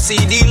 I now see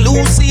the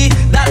Lucy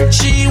that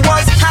she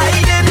was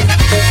hiding.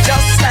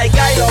 Just like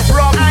I love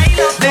rum,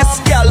 this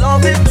girl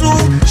love it too.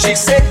 She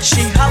said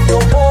she have no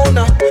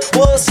owner,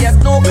 worse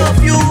yet no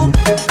curfew.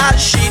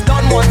 As she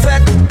done one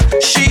vet,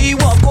 she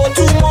walk go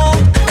two more.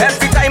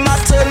 Every time I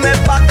turn my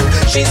back,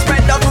 she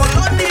spread the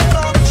roll on the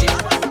floor.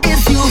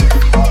 It's you,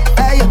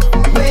 hey,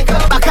 wake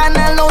up. Back and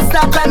I don't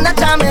stop and I'm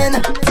jamming.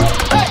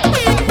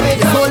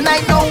 Whole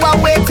night now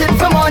I'm waiting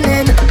for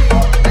morning.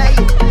 Hey,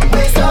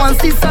 so once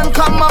the sun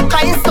come up,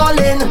 I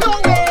installing.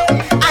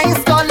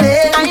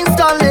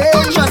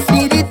 Trust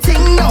me, the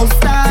thing now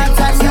start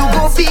and you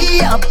go be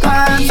a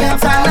part.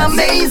 It's an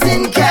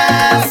amazing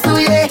cast. Ooh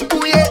yeah.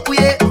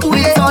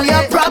 All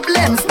your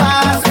problems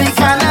past. We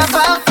can have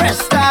a fresh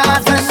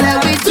start and then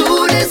we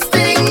do this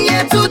thing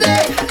here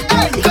today.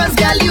 Cause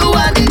girl, you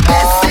are the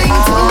best thing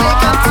to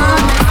wake up to.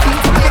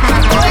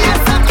 Oh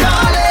yes, I'm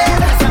calling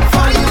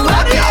for you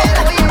again.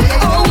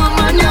 Oh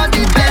woman, you're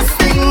the best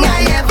thing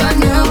I ever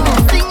knew.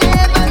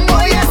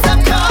 Oh yes,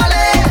 I'm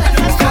calling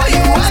for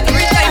you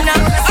again.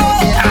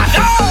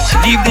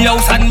 Leave the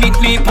house and meet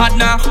me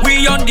partner.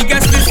 We on the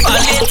guest list for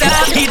later.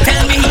 He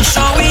tell me he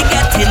sure we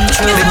getting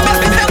through.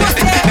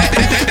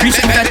 Reach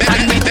me that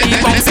and meet me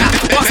bouncer.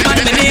 What's my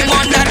name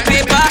on that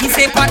paper? He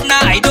say partner,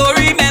 I don't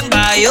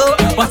remember you,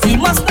 but he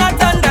must not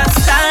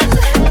understand.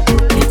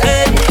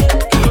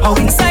 How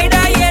inside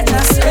I hear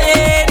just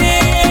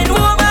raining,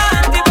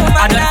 woman.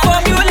 I don't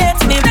formulate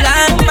me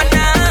plan,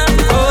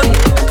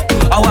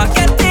 how I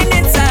getting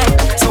inside.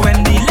 So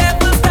when the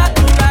levels start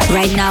to rise.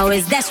 Right now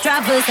it's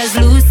Destra versus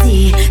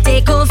Lucy.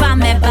 Take over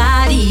my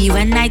body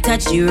when I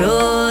touch the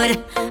road.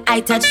 I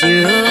touch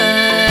the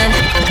road.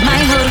 My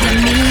whole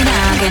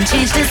demeanor can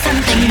change to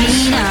something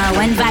meaner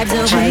when vibes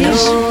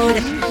overload.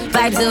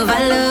 Vibes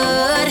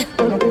overload.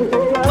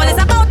 Well,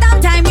 it's about that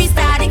time we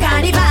start the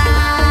carnival,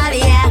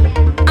 yeah.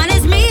 And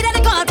it's me that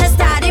they call to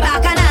start the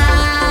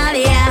bacchanal,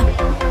 yeah.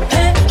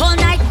 Hey, all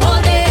night,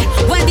 all day.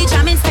 When the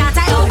jamming start,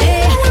 I all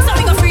day. So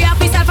we go free up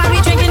yourself and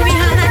we drinking we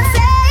hand and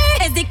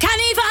say, it's the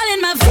carnival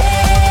in my vein.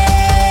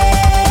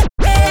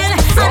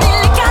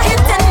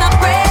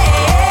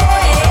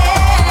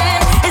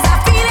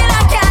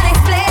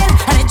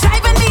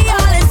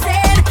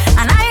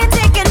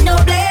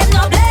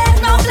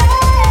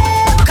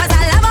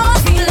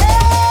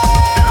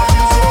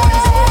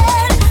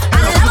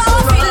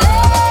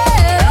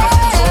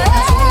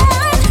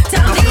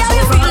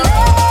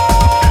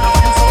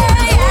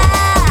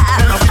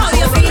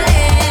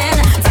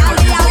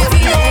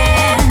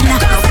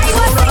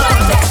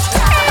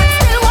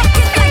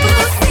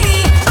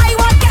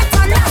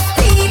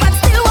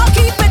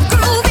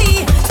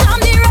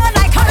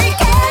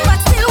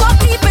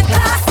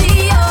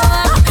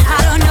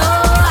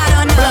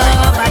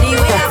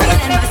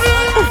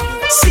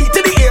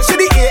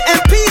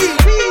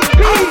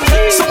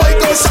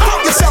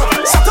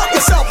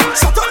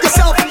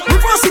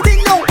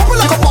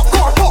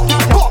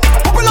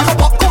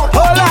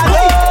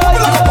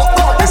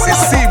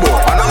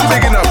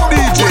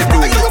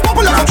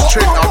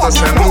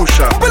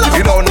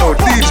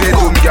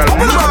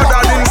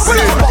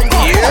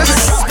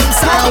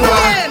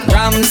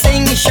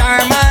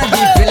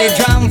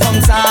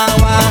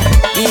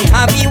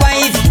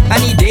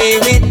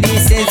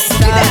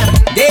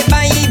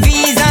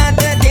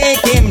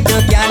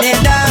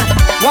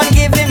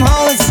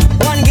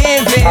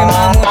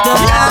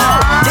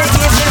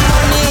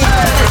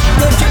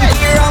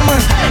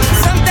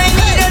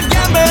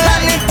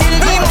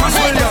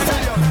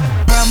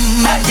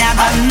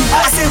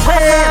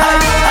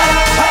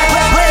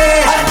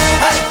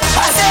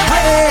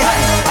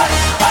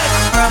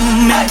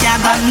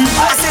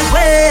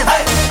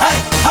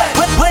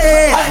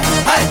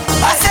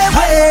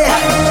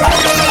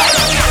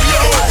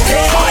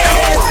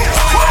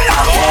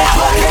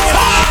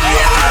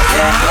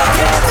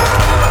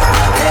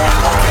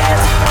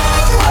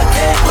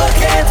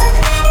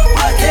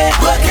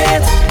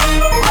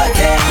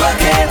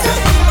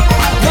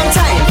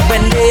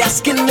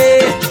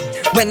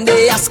 When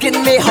they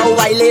asking me how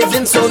I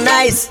living so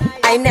nice,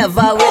 I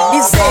never with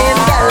the same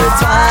girl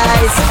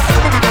twice.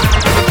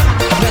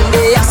 When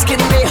they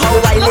asking me how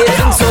I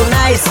living so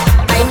nice,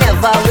 I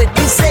never with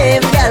the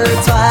same girl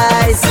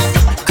twice.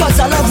 Cause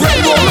I love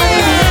red woman,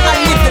 I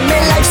living my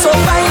life so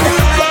fine.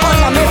 On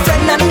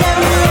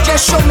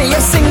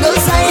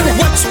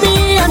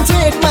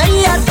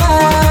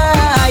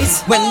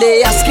When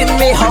they asking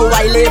me how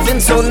I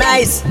living so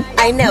nice,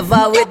 I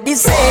never with the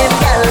same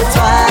girl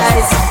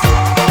twice.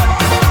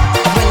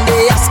 When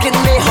they asking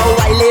me how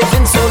I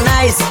living so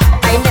nice,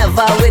 I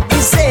never with the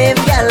same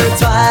girl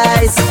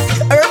twice.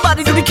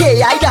 Everybody do the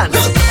K, I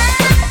dance.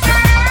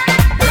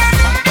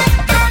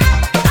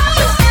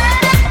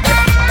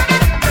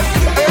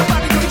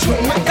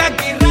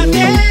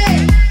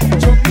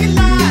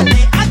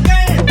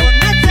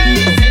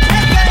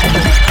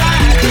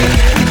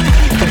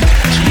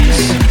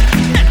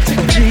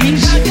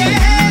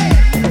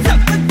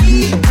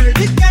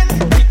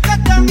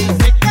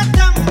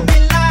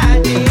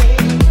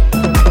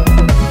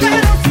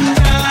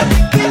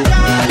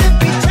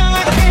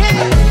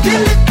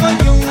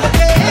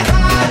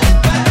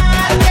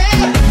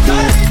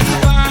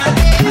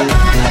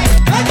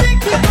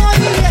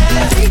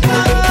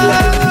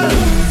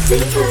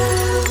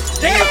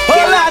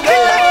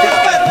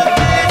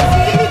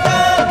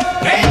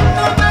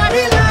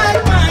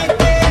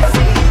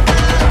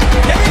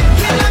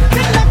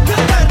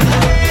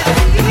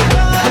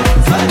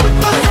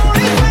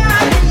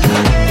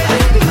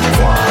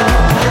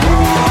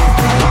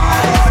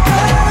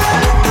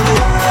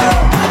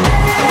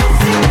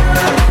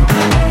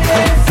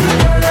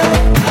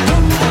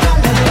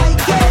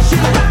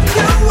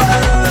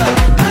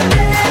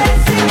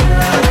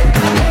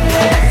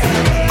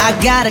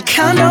 Got a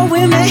condo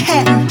in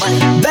Manhattan.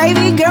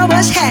 Baby girl,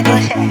 what's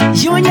happening?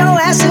 You and your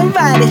ass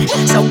invited,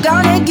 so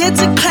gonna get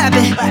to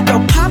clapping.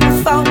 Go pop it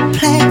for a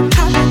plan,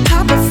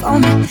 pop it for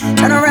me.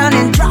 Turn around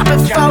and drop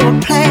it for a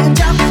plan,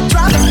 drop it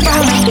for me.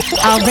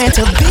 I'll rent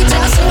a beach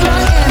house in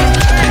Miami.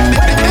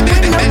 Wake up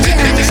with no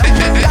jammies.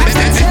 Got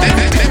to tell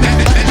me, but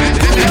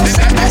I know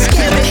something's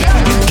scary.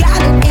 You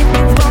got it if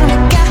you want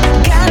it,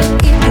 got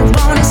it if you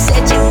want it.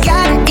 Said you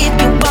got it if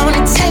you want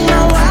it. Take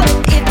my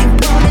wallet if you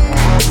want it.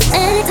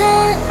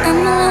 Anytime I'm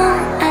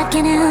alone, I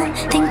can't help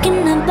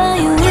thinking about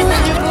you.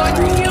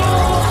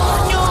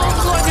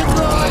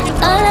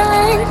 All I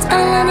want, all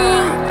I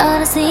need,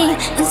 all I see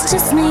is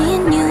just me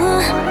and you.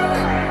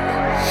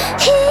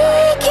 He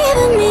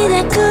giving me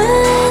that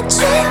good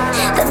trip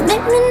that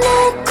make me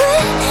not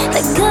quit.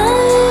 That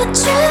good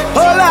trip. He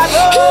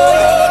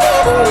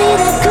giving me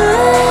that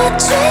good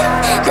trip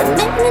that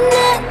make me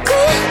not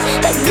quit.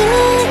 That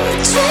good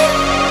trip.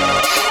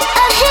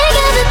 And he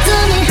gave it to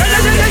me. He gave it to me.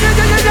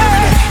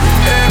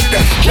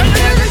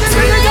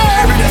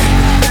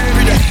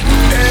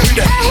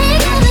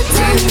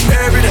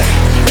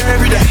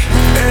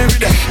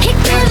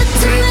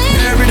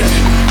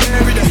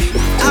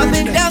 I've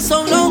been down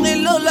so long it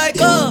look like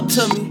up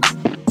to me.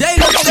 They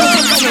look up to me.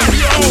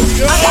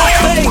 I got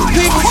fake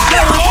people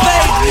showing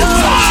fake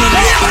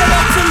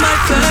love to me.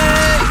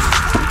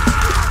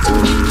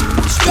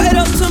 Straight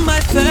up to my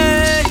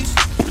face.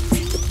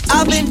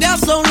 I've been down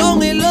so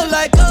long it look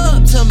like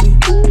up to me.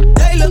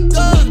 They look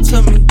up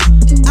to me.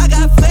 I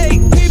got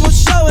fake people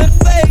showing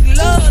fake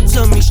love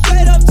to me.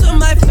 Straight up to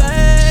my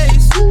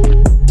face.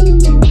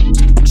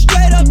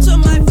 Straight up to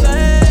my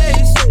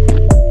face.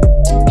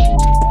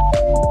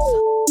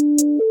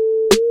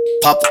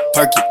 Pop a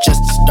perky just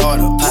to start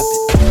up.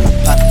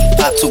 Pop it.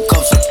 Pop 2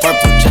 cups of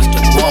purple just to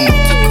warm up.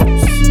 2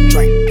 cups.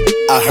 Drink.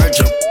 I heard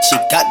you. She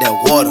got that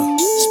water.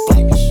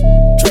 Splash.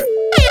 Drip.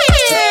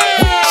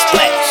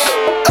 Splash.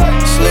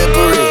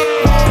 Slippery.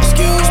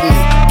 Excuse me.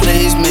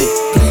 Please me.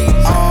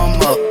 I'm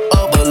up.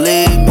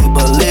 Believe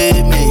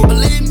me.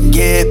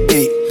 Get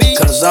beat.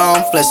 Cause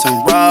I'm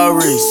flexing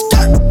Rarries.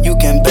 You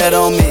can bet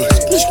on me.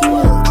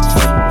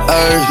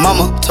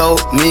 Mama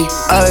told me,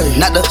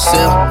 not to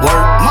sell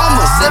word.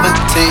 Mama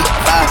 17,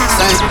 5,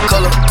 same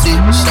color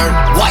t-shirt,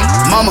 white.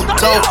 Mama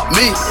told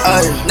me,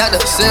 not to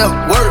sell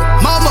word.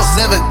 Mama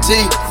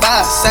 17, 5,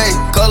 same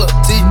color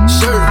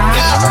t-shirt.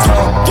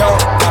 Young,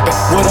 pop it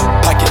with a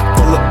pocket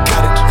full of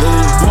cottage.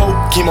 Whoa,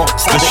 chemo,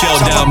 the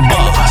Showdown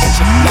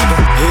Boss.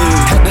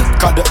 Had to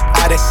call the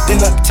addict, then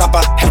the top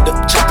I had to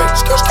chop it.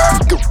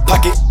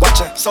 Pocket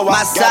watching, so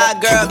my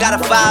side girl got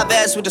a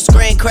 5S with the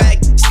screen crack.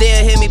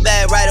 Still hit me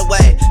back right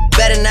away.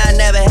 Better not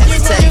never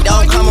hesitate.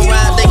 Don't come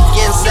around think you're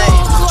getting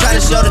saved.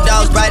 Trying to show the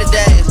dogs brighter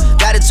days.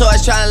 Got a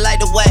torch trying to light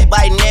the way.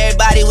 Biting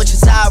everybody, which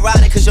is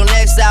ironic. Cause your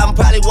next album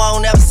probably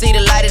won't ever see the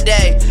light of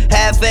day.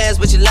 Have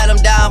fans, but you let them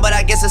down. But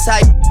I guess that's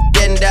how you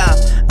getting down.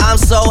 I'm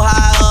so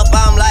high up,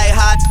 I'm like,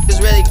 how is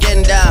really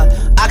getting down?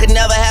 I could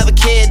never have a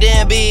kid,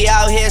 then be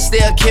out here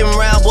still kidding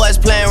around. Boys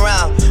playing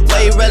around.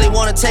 Where you really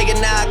wanna take it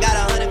now? I got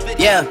 150.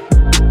 Yeah.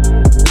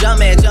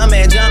 Jumpin', them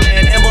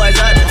boys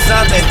up to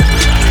something.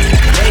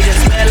 They just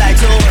spent like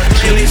 2 or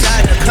 3 weeks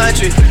out the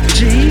country.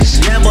 Jeez.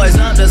 Them boys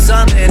up to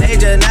something, they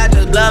just not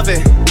just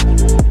bluffing.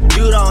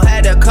 You don't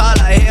have to call,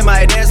 I hear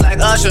my dance like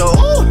Usher.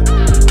 Ooh.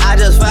 I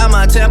just found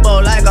my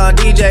tempo like on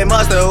DJ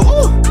Mustard.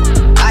 Ooh.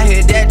 I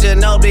hit that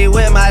Ginobili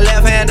with my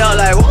left hand, though,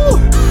 like woo.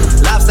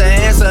 Lobster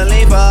and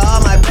saline for all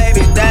my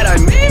babies that I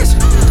miss.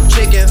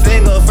 Chicken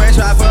finger, french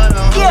fry for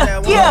them.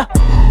 Yeah.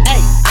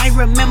 Hey, I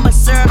remember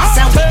syrup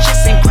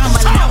sandwiches and crumb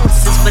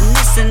allowances.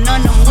 Finessing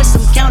on them with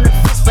some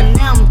counterfeits, but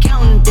now I'm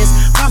counting this.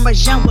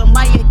 Parmesan with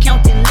my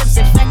accountant lips,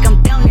 in fact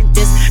I'm down in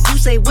this. You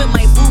say with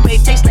my boo babe,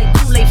 tastes like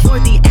Kool-Aid for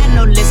the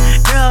analyst.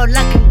 Girl,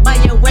 I can buy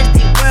your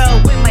Westie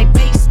world with my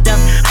base stuff.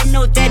 I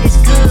know that it's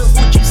good,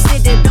 won't you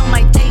sit it on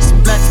my taste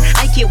buds?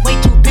 I get way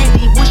too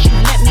petty once you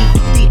let me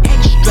do the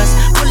extras.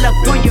 Pull up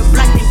on your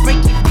block and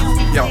break it down.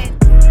 Yo,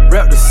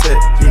 rep the set,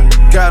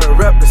 gotta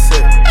rep the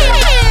set.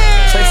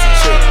 Chase a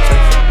chick,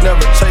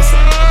 never chase it.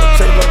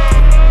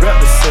 Rep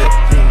the set,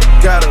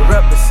 gotta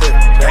rep the set.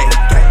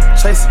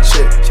 Chase a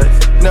chick,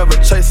 never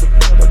chase it.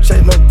 No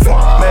chase no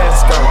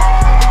mask on,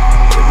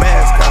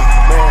 mask on,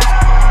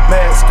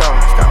 mask on,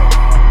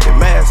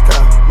 mask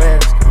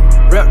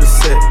on. Rep the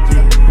set,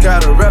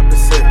 gotta rep the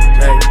set.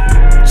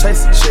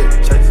 Chase a chick,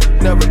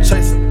 never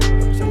chase it.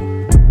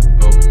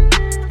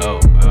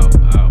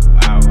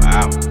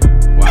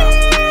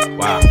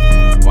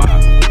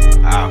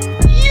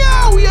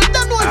 Yo, you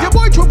don't know if your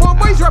boy True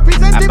Boys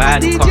representing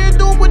DJ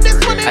Doom with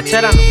this one. I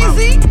tell her I'm for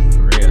real.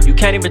 You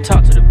can't even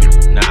talk to the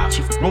bitch. Nah,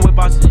 she run with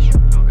bosses and shit.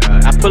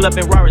 I pull up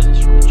in Rarers and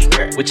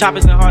shit. With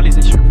choppers and Harleys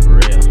and shit. For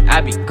real.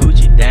 I be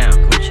Gucci down.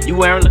 Gucci. You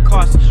wearing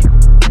Lacoste and shit.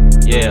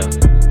 Yeah.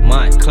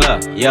 Montclair.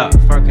 Yeah.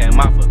 Fur came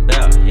off a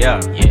belt. Yeah.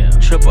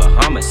 Triple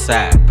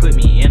homicide. Put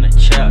me in a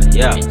chair.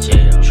 Yeah.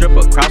 Trip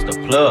across the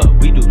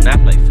plug. We do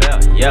not play fair.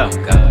 Yeah.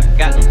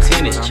 Got them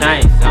tennis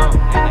chains on.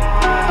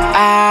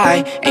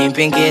 I ain't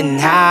been getting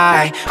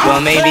high. Well,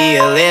 maybe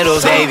a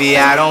little, baby,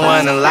 I don't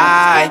wanna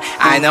lie.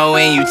 I know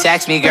when you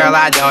text me, girl,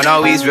 I don't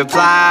always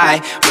reply.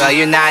 Well,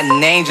 you're not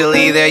an angel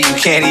either, you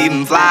can't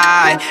even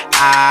fly.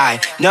 I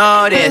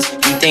know this,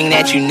 you think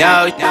that you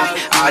know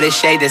all this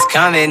shade that's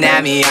coming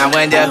at me, I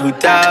wonder who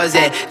throws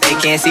it. They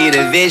can't see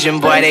the vision,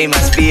 boy, they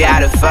must be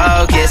out of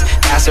focus.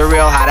 That's a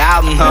real hot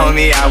album,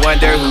 homie, I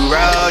wonder who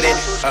wrote it.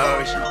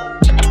 Oh, shit.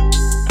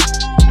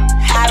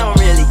 I don't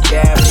really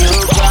care if you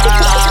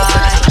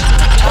cry.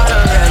 I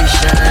don't really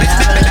shine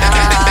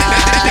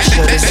a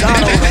should've saw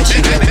when she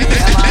looked me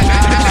in my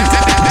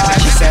eyes.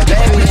 She said,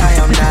 baby, I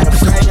am not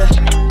afraid to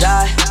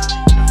die.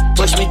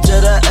 Push me to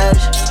the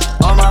edge,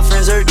 all my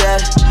friends are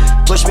dead.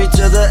 Push me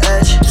to the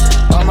edge,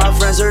 all my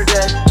friends are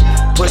dead.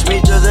 Push me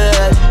to the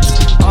edge,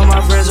 all my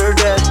friends are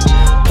dead.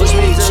 Push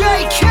me to the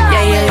edge.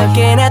 Yeah, you're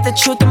looking at the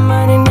truth, the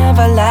money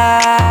never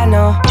lie,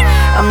 no.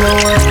 I'm the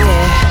one,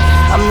 yeah.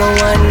 I'm the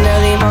one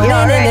early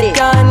morning in the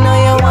gun, know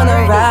you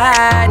wanna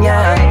ride,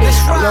 yeah.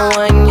 I'm the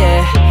one,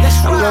 yeah.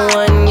 I'm the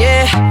one,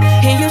 yeah.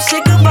 Hear you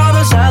sick of all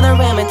those other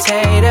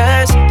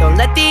imitators. Don't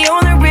let the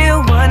only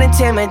real one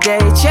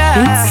intimidate ya.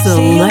 It's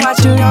See you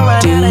watching, don't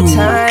run out of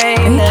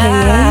time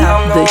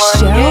now. aka the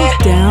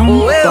Showdown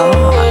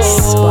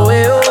Boss.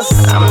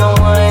 I'm the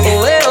one,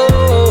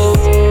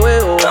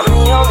 I'm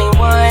the only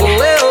one.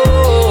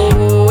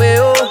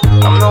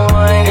 I'm the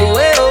one,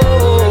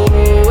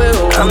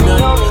 I'm the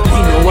only one.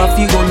 You know what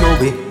you gon' know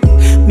it.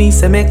 Me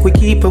say make we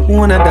keep it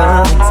wanna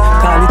dance.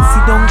 Call it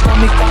sit down for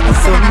me coffee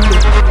Sunday.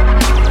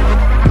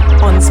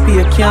 One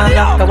spear can't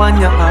lock the one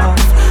you have.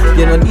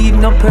 You don't need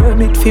no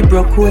permit fi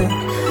broke way.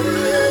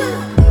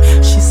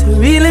 She said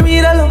really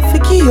me the love fi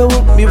give you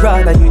up. Me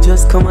rather you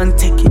just come and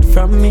take it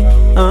from me.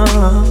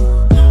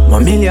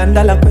 $1 million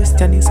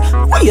question is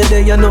why you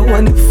there you know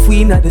and if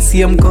we not the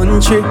same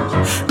country.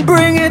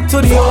 Bring it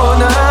to the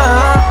owner.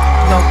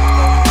 No,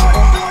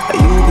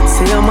 you did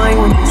say I'm my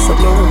one so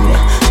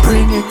yeah.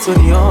 Bring it to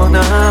the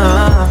owner.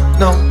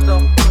 No,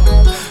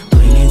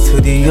 bring it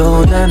to the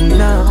owner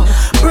now.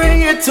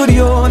 Bring it to the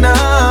owner.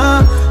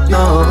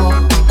 No,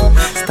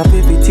 stop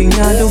everything I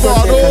do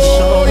and take a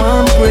show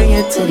and bring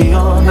it to the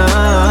owner.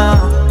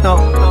 No,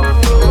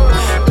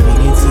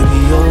 bring it to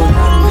the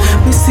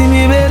owner. You see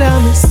me better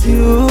miss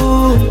you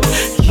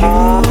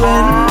and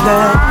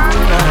that.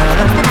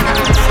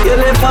 You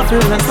left off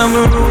in some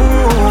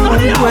room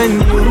when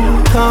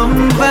you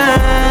come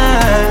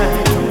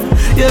back.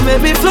 You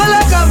make me flow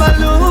like a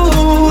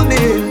balloon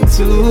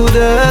into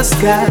the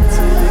sky.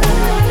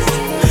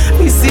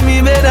 You see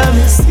me better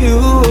miss you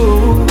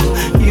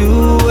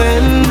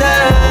and I.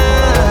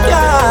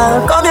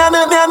 Yeah, come here,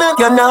 make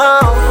you know.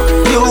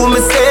 You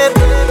me say,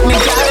 me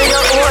carry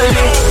your whole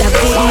me. That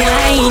big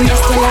nine is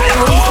still a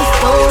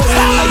cold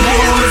story.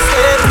 You me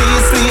say,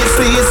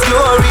 please,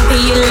 story. Do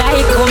you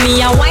like how me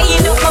a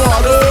wine up my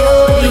body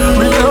slowly?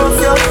 Me love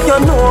you, you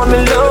know me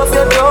love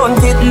you,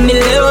 don't it? Me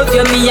love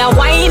you, me a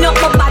wine up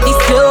my body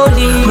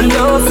slowly. Me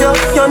love you,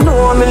 you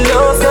know me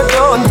love you,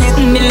 don't it?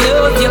 Me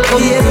love you,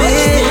 come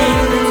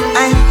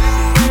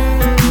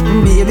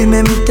baby,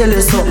 let me tell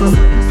you something.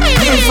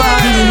 You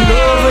fall in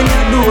love when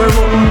you do her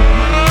button.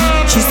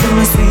 She say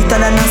me sweeter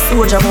than a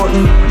soldier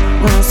button.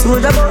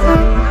 Soldier button.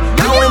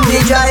 And when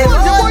they drive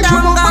out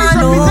and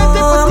gone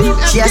home,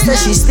 she say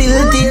she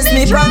still taste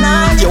me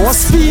banana. You want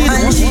speed,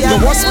 you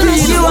want speed.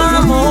 She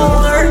want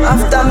more.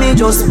 After me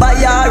just buy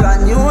her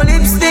a new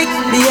lipstick.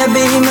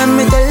 Baby, let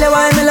me tell you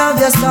why me love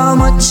you so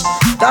much.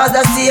 Cause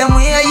the same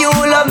way you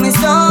love me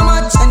so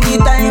much.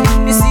 Anytime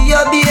when me see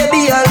your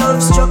baby, I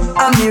love struck.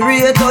 And me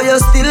rate how you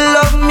still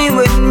love me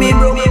when me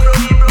broke.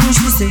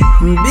 She say,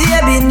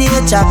 baby,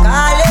 nature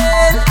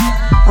calling.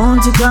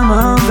 Won't you come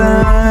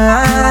over?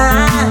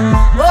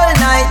 All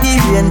night the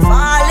rain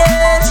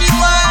falling. She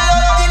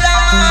want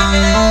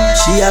love.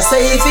 She a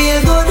say feel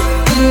good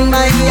in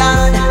my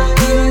yard,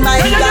 in my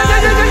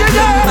garden,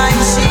 in my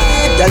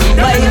sheep. Tell me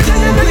why you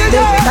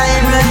take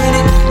time ride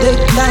it,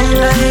 take time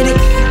ride it.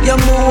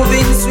 You're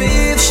moving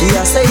swift. She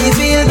a say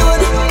feel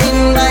good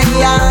in my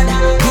yard,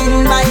 in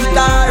my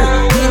car,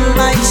 in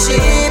my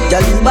sheep.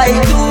 Tell me why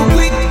too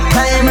quick.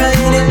 Time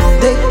ride it,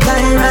 take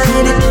time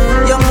ride it.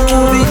 You're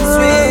moving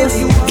swift.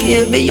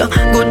 Baby, you're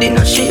good in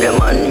a share,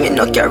 man. Me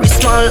no carry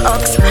small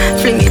axe.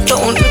 Fling it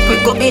down, if we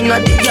go in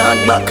at the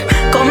yard back.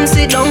 Come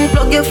sit down,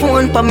 plug your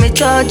phone pa me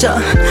charger.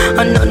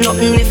 And not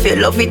nothing if you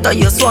love it or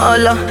you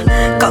swallow.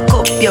 Cock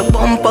up your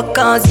bumper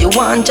cause you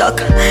want jack.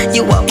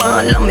 You a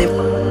ball and me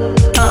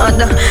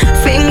harder.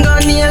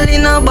 Fingernail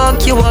in a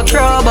back, you a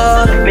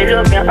crabber. Me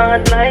love your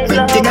heart like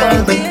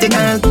that. Pretty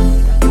girl.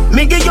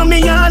 Me give you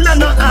me all and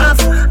no half.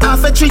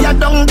 Half a tree a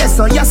down there,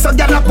 so yes, so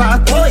get a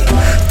part, boy.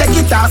 Take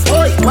it off,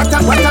 boy. What a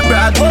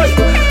brag, boy.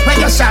 When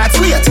your shots,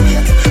 wait.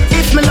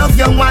 If me love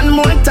you one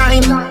more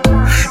time,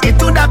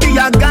 it would be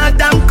a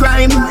goddamn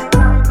crime.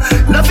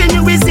 Loving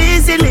you is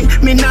easily,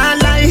 me nah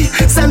lie.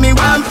 Say me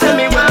one, tell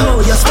me one. Oh,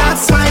 you start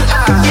smile.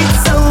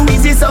 It's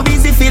so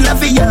easy, feel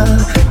love ya.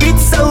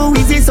 It's so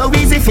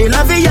easy, feel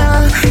love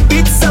ya.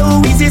 It's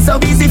so easy,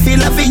 feel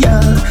love ya.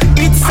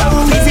 It's so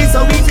easy,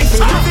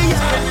 feel love ya.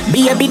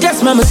 Baby,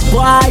 just mama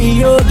spoil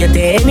you. Get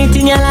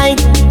anything you like.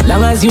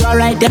 Long as you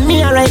alright, then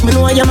me alright. Me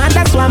know you're mad,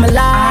 that's why me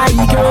like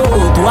you.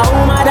 To a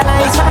woman that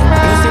likes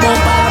you see don't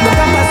follow the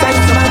proper sign.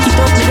 So I keep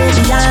up to the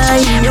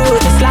behind you.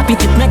 Just slap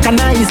it, it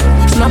mechanized.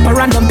 Snap a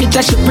random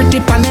picture, she pretty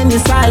on any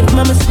side.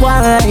 Mama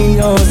spoil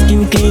you.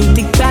 Skin clean,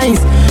 thick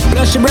ties.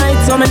 Blush bright,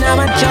 so me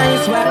never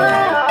choice.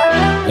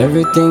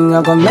 Everything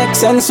I gonna make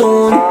sense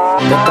soon.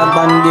 Get a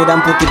bandit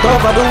and put it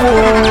over the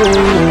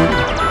wall.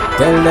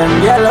 Tell them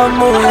yellow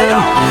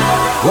moon.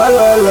 Well.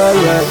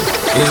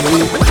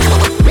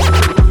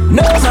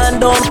 No man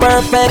don't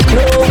perfect,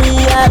 no, we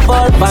have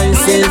our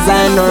vices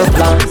and our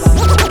plans.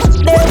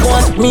 They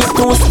want me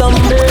to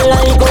stumble,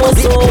 I go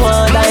so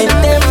hard, I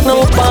take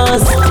no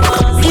pass.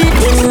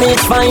 Even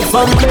if I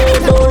fumble,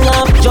 don't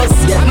laugh, just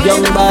get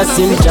young boss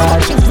in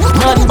charge.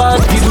 Man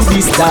bad to do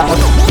this stuff,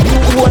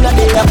 you wanna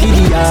be a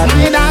video.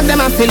 Me dog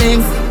them a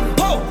feelings,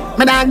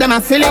 me dog them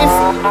a feelings.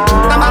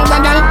 Come on,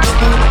 girl,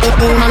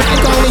 my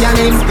life on me a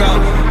name.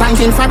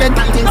 Thanking for it,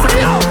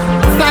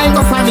 Fly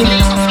go family.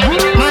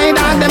 My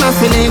dog them a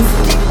feelings,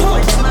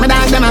 my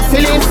dog them a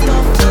feelings.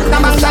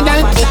 Come on, girl,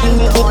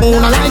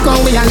 my life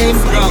on me a name.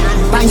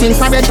 Thanking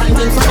for it,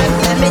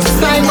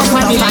 Fly go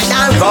family.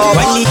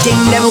 When the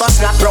thing them go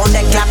slap round,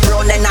 they clap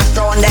round, they knock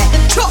round, they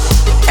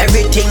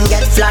everything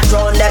get flat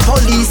round, the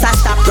police a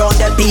stop round,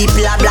 the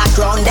people a black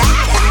round, they.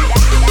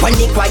 When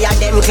the choir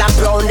them clap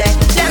round there,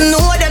 them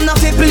know them not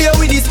fi play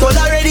with this code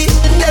already.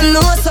 Them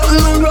know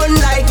something run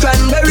like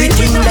cranberry. The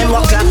thing them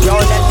go clap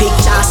round the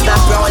picture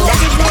snap round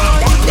there.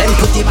 Them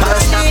put it on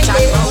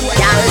Snapchat.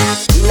 Girl,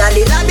 inna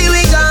the lobby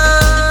we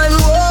gone,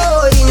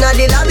 whoa, inna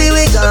the lobby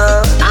we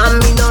gone. And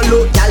me no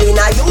look girl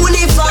inna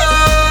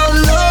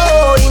uniform,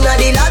 no, inna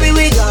the lobby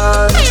we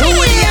gone. True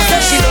the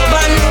she love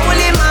and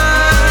holy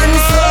man,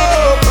 so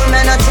come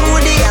and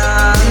through the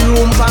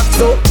room pack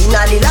so inna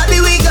the lobby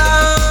we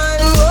gone.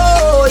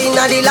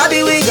 Inna the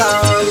lobby we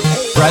gone.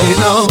 Right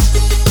now,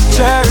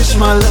 cherish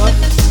my love.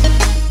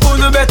 Who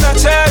no better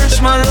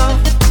cherish my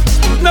love?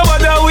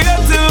 Nobody wait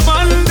till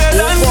Monday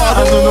and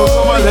I don't know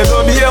come on, let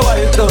go be a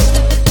white love.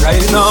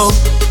 Right now,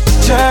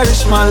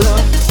 cherish my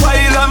love.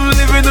 While I'm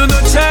living, do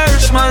not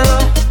cherish my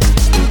love.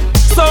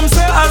 Some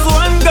say as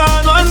one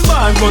gone, one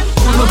born, but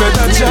who no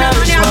better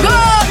cherish my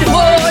love? Good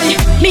boy,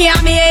 me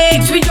and me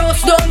ex, we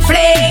just don't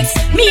flex.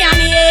 Me and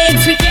me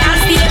ex, we can't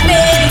stay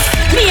flex.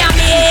 Me and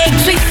me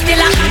ex, we still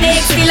a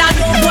connect, still a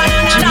love one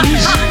another.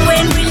 And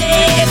when we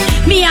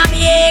live, me and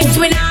me ex,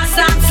 we not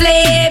stop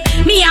sleep.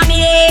 Me and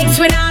me ex,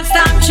 we not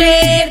stop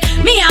trade.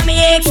 Me and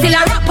me ex, still a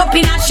wrap up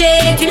in a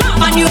shade. Till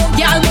have a new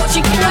girl, but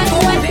she can't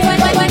go.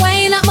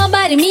 Wind up my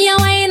body, me a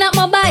wind up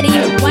my body.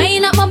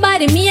 Wind up my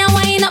body, me a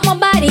wind up my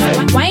body.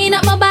 Wind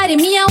up my body,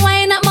 me a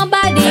wind up my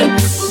body.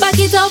 Back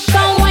it up,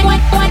 come wind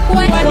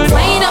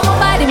up my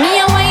body, me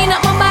a wind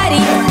up my body.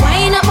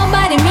 Wind up my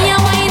body, me a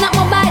wind up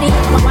my body.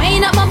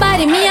 Wind up my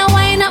body, me a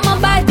wind up my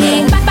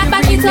body.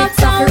 Back it up,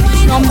 come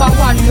Number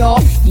one, yo.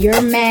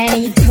 Your man,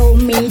 he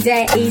told me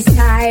that he's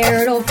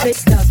tired of the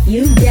stuff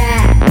you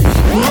got.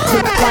 He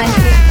took one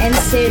hit and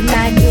said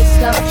my good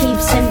stuff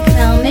keeps him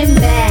coming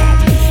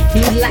back. He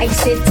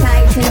likes it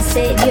tight and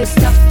said your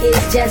stuff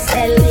is just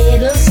a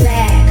little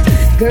slack.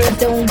 Girl,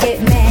 don't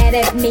get mad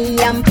at me,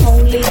 I'm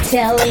only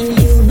telling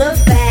you the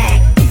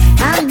fact.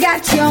 I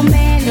got your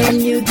man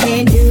and you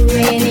can't do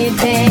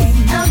anything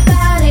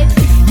about it.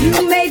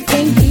 You may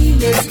think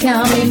he is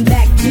coming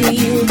back to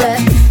you,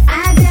 but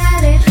I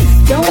doubt it.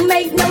 Don't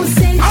make no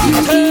sense you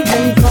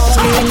even call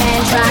him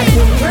and try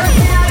to work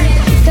out it.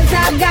 Cause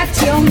I got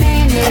your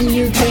man and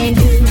you can't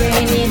do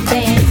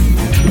anything.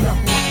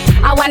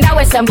 I wonder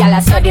where some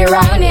gyal study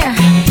round here.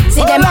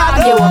 See them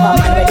argue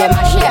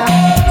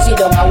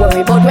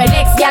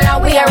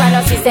wear and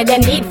us say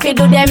them need to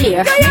do them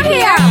here. Do you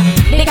hear?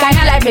 The kind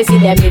of life me see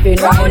them living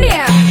round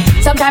here.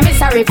 Sometimes it's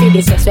sorry for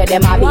this where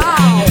them a be.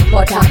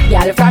 But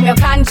girl, from your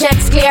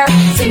conscience clear.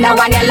 See now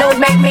when you load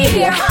make me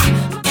hear.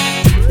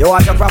 You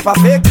want a proper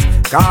fix?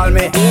 Call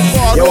me.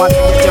 You want to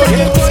get your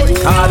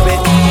hits? Call me.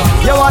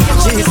 You want the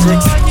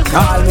G6?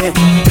 Call me.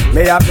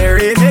 Me have the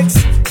remix?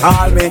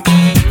 Call me.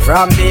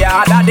 From the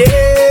other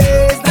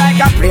days, like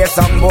I play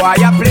some boy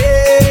I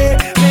play.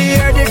 Me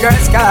hear the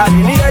girls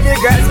calling, hear the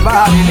girls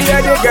bawling,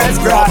 hear the girls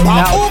crying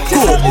out.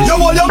 You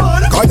want your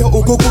man? Cause you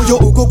uku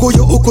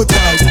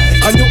tight.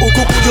 And you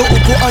uku, and you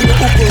uku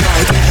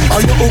right.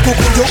 And you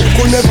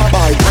uku never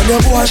bite. And your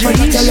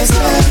boyfriend tell us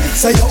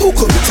say you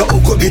uku bit, you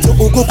uku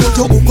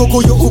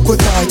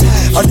tight.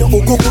 And you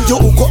uku,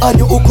 and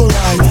you uku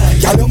right.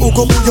 Girl,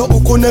 you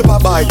uku never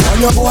bite.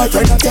 And your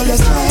boyfriend tell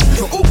us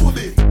you uku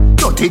bit.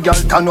 Dirty girl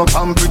turn up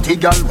and pretty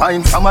girl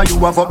wine. Some of you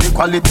have up the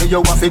quality,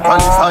 you have to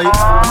qualify.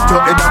 Your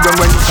head again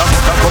when you come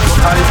up a couple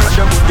times. And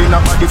your good in a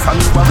body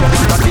from you have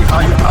up the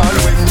high. All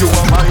when you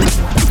are mine,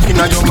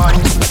 inna your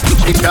mind.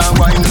 She can't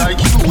wine like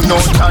you, no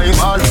time.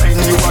 All when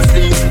you are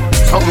asleep,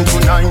 something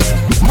tonight.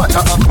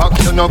 Matter of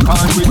fact, you no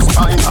can't with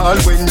spine. All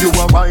when you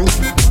are wine,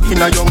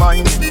 inna your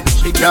mind.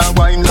 She can't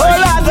wine like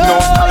you, no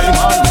time.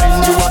 All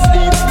when you are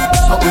asleep,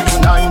 something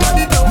tonight.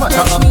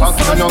 Matter of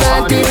fact, you no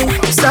can't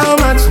with So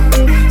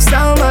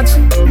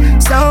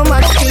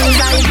much things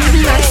I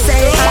did not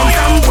say. I'm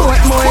from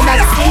Portmore,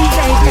 that's CJ.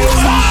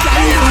 We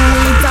can do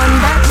it on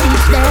that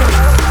beach there.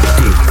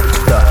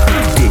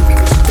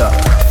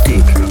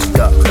 Tick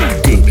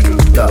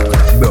tock,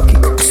 broke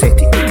it, set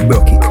it,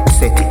 broke it,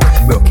 set it,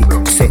 broke it,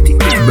 set it,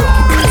 broke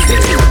it,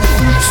 set it.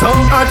 So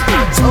hot,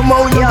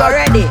 somehow you got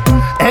ready.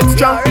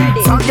 Extra,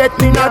 forget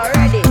me not.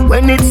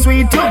 When it's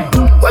sweet, you,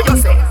 what you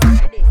say?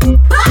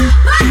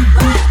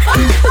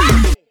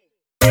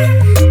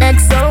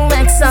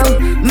 XOXO,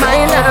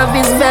 my love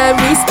is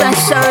very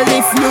special.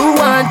 If you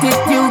want it,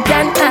 you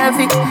can have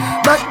it.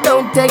 But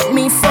don't take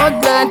me for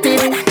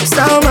granted.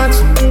 So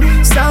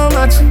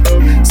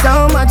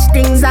much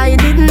things I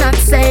did not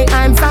say.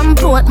 I'm from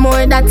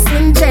Portmore, that's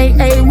in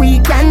JA. We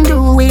can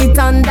do it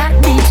on that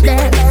beach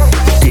there.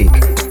 Tick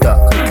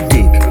tock,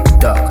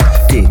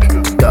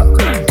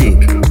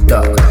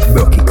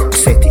 broke it,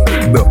 set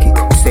it, broke it,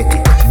 set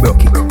it,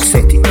 broke it,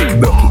 set it,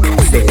 broke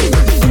it, set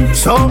it.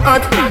 So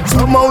hot,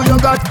 somehow you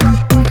got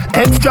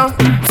extra,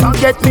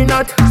 forget me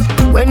not.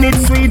 When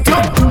it's sweet, you,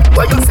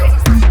 what you say?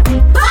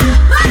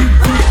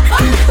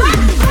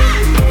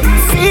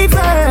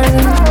 Fever,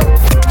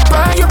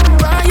 buy you.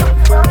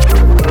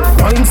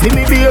 Wine see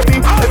me baby,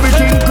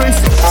 everything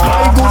crisp.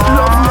 My good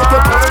love make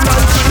you turn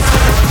and twist.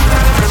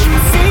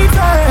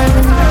 Fever,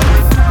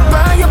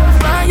 buy you.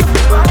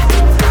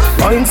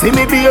 Wine see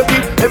me baby,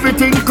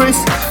 everything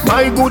crisp.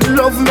 My good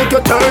love make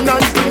you turn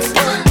and twist.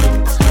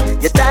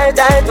 You tight,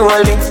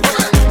 hold me.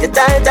 You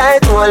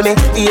tight, hold me.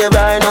 You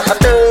burn up.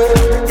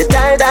 You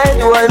tight,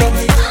 hold me.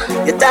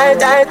 You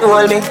tight,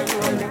 hold me.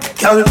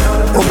 Girl,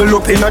 bubble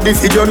up inna the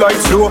video like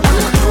slow.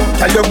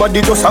 Tell your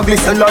body just a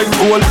glisten like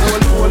gold.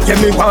 Give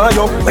me one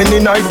up when the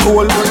night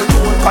cold.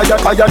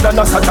 Higher than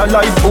a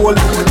satellite pole.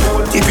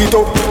 Tip it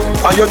up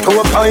on your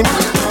toe time.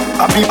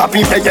 Happy,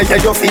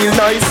 yeah, you feel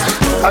nice.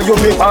 And you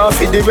make half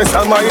for the rest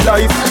of my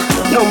life.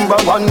 Number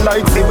one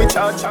like see we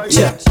charge.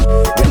 Yeah.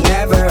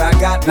 Whenever I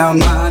got no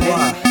money,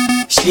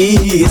 she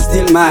is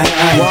still my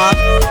honey.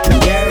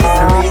 There is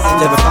a reason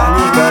to be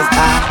funny, cause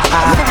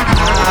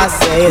I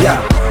say that.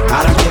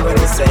 I don't care what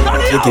they say,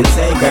 but you can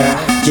say, girl.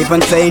 Keep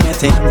on saying your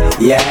thing,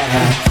 yeah.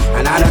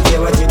 And I don't care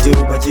what you do,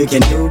 but you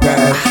can do,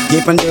 girl.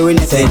 Keep on doing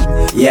your thing,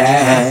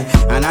 yeah.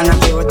 And I don't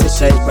care what you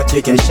shake, but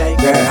you can shake,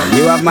 girl.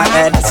 You have my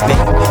head to spin,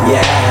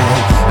 yeah.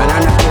 And I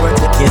don't care what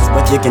you kiss,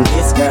 but you can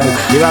kiss, girl.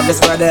 You have this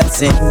brother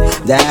sing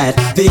that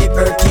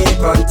people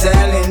keep on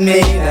telling me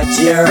that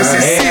you're this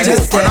is here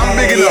to stay, and I'm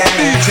bigging up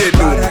DJ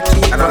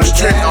Dude, and I'm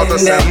straight out of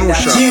St.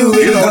 Lucia. You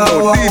don't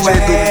know DJ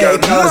Dude,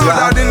 girl. No,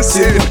 I didn't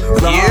see it.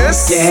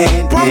 Yes,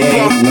 ain't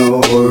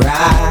no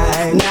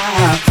right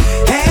now.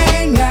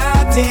 Ain't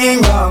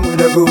nothing wrong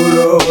with a good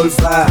old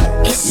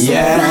fight.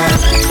 Yeah.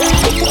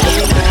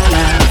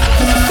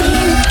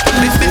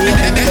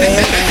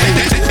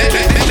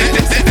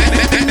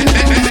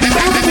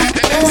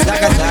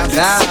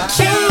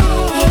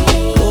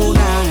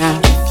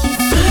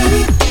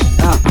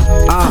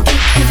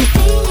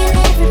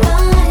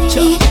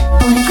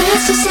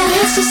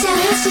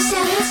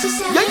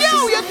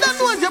 Yo, you don't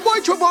know your boy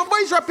Trevor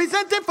Boys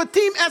representing for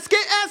Team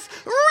SKS.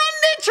 Run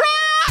the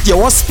track! You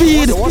want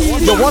speed? You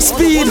want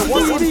speed?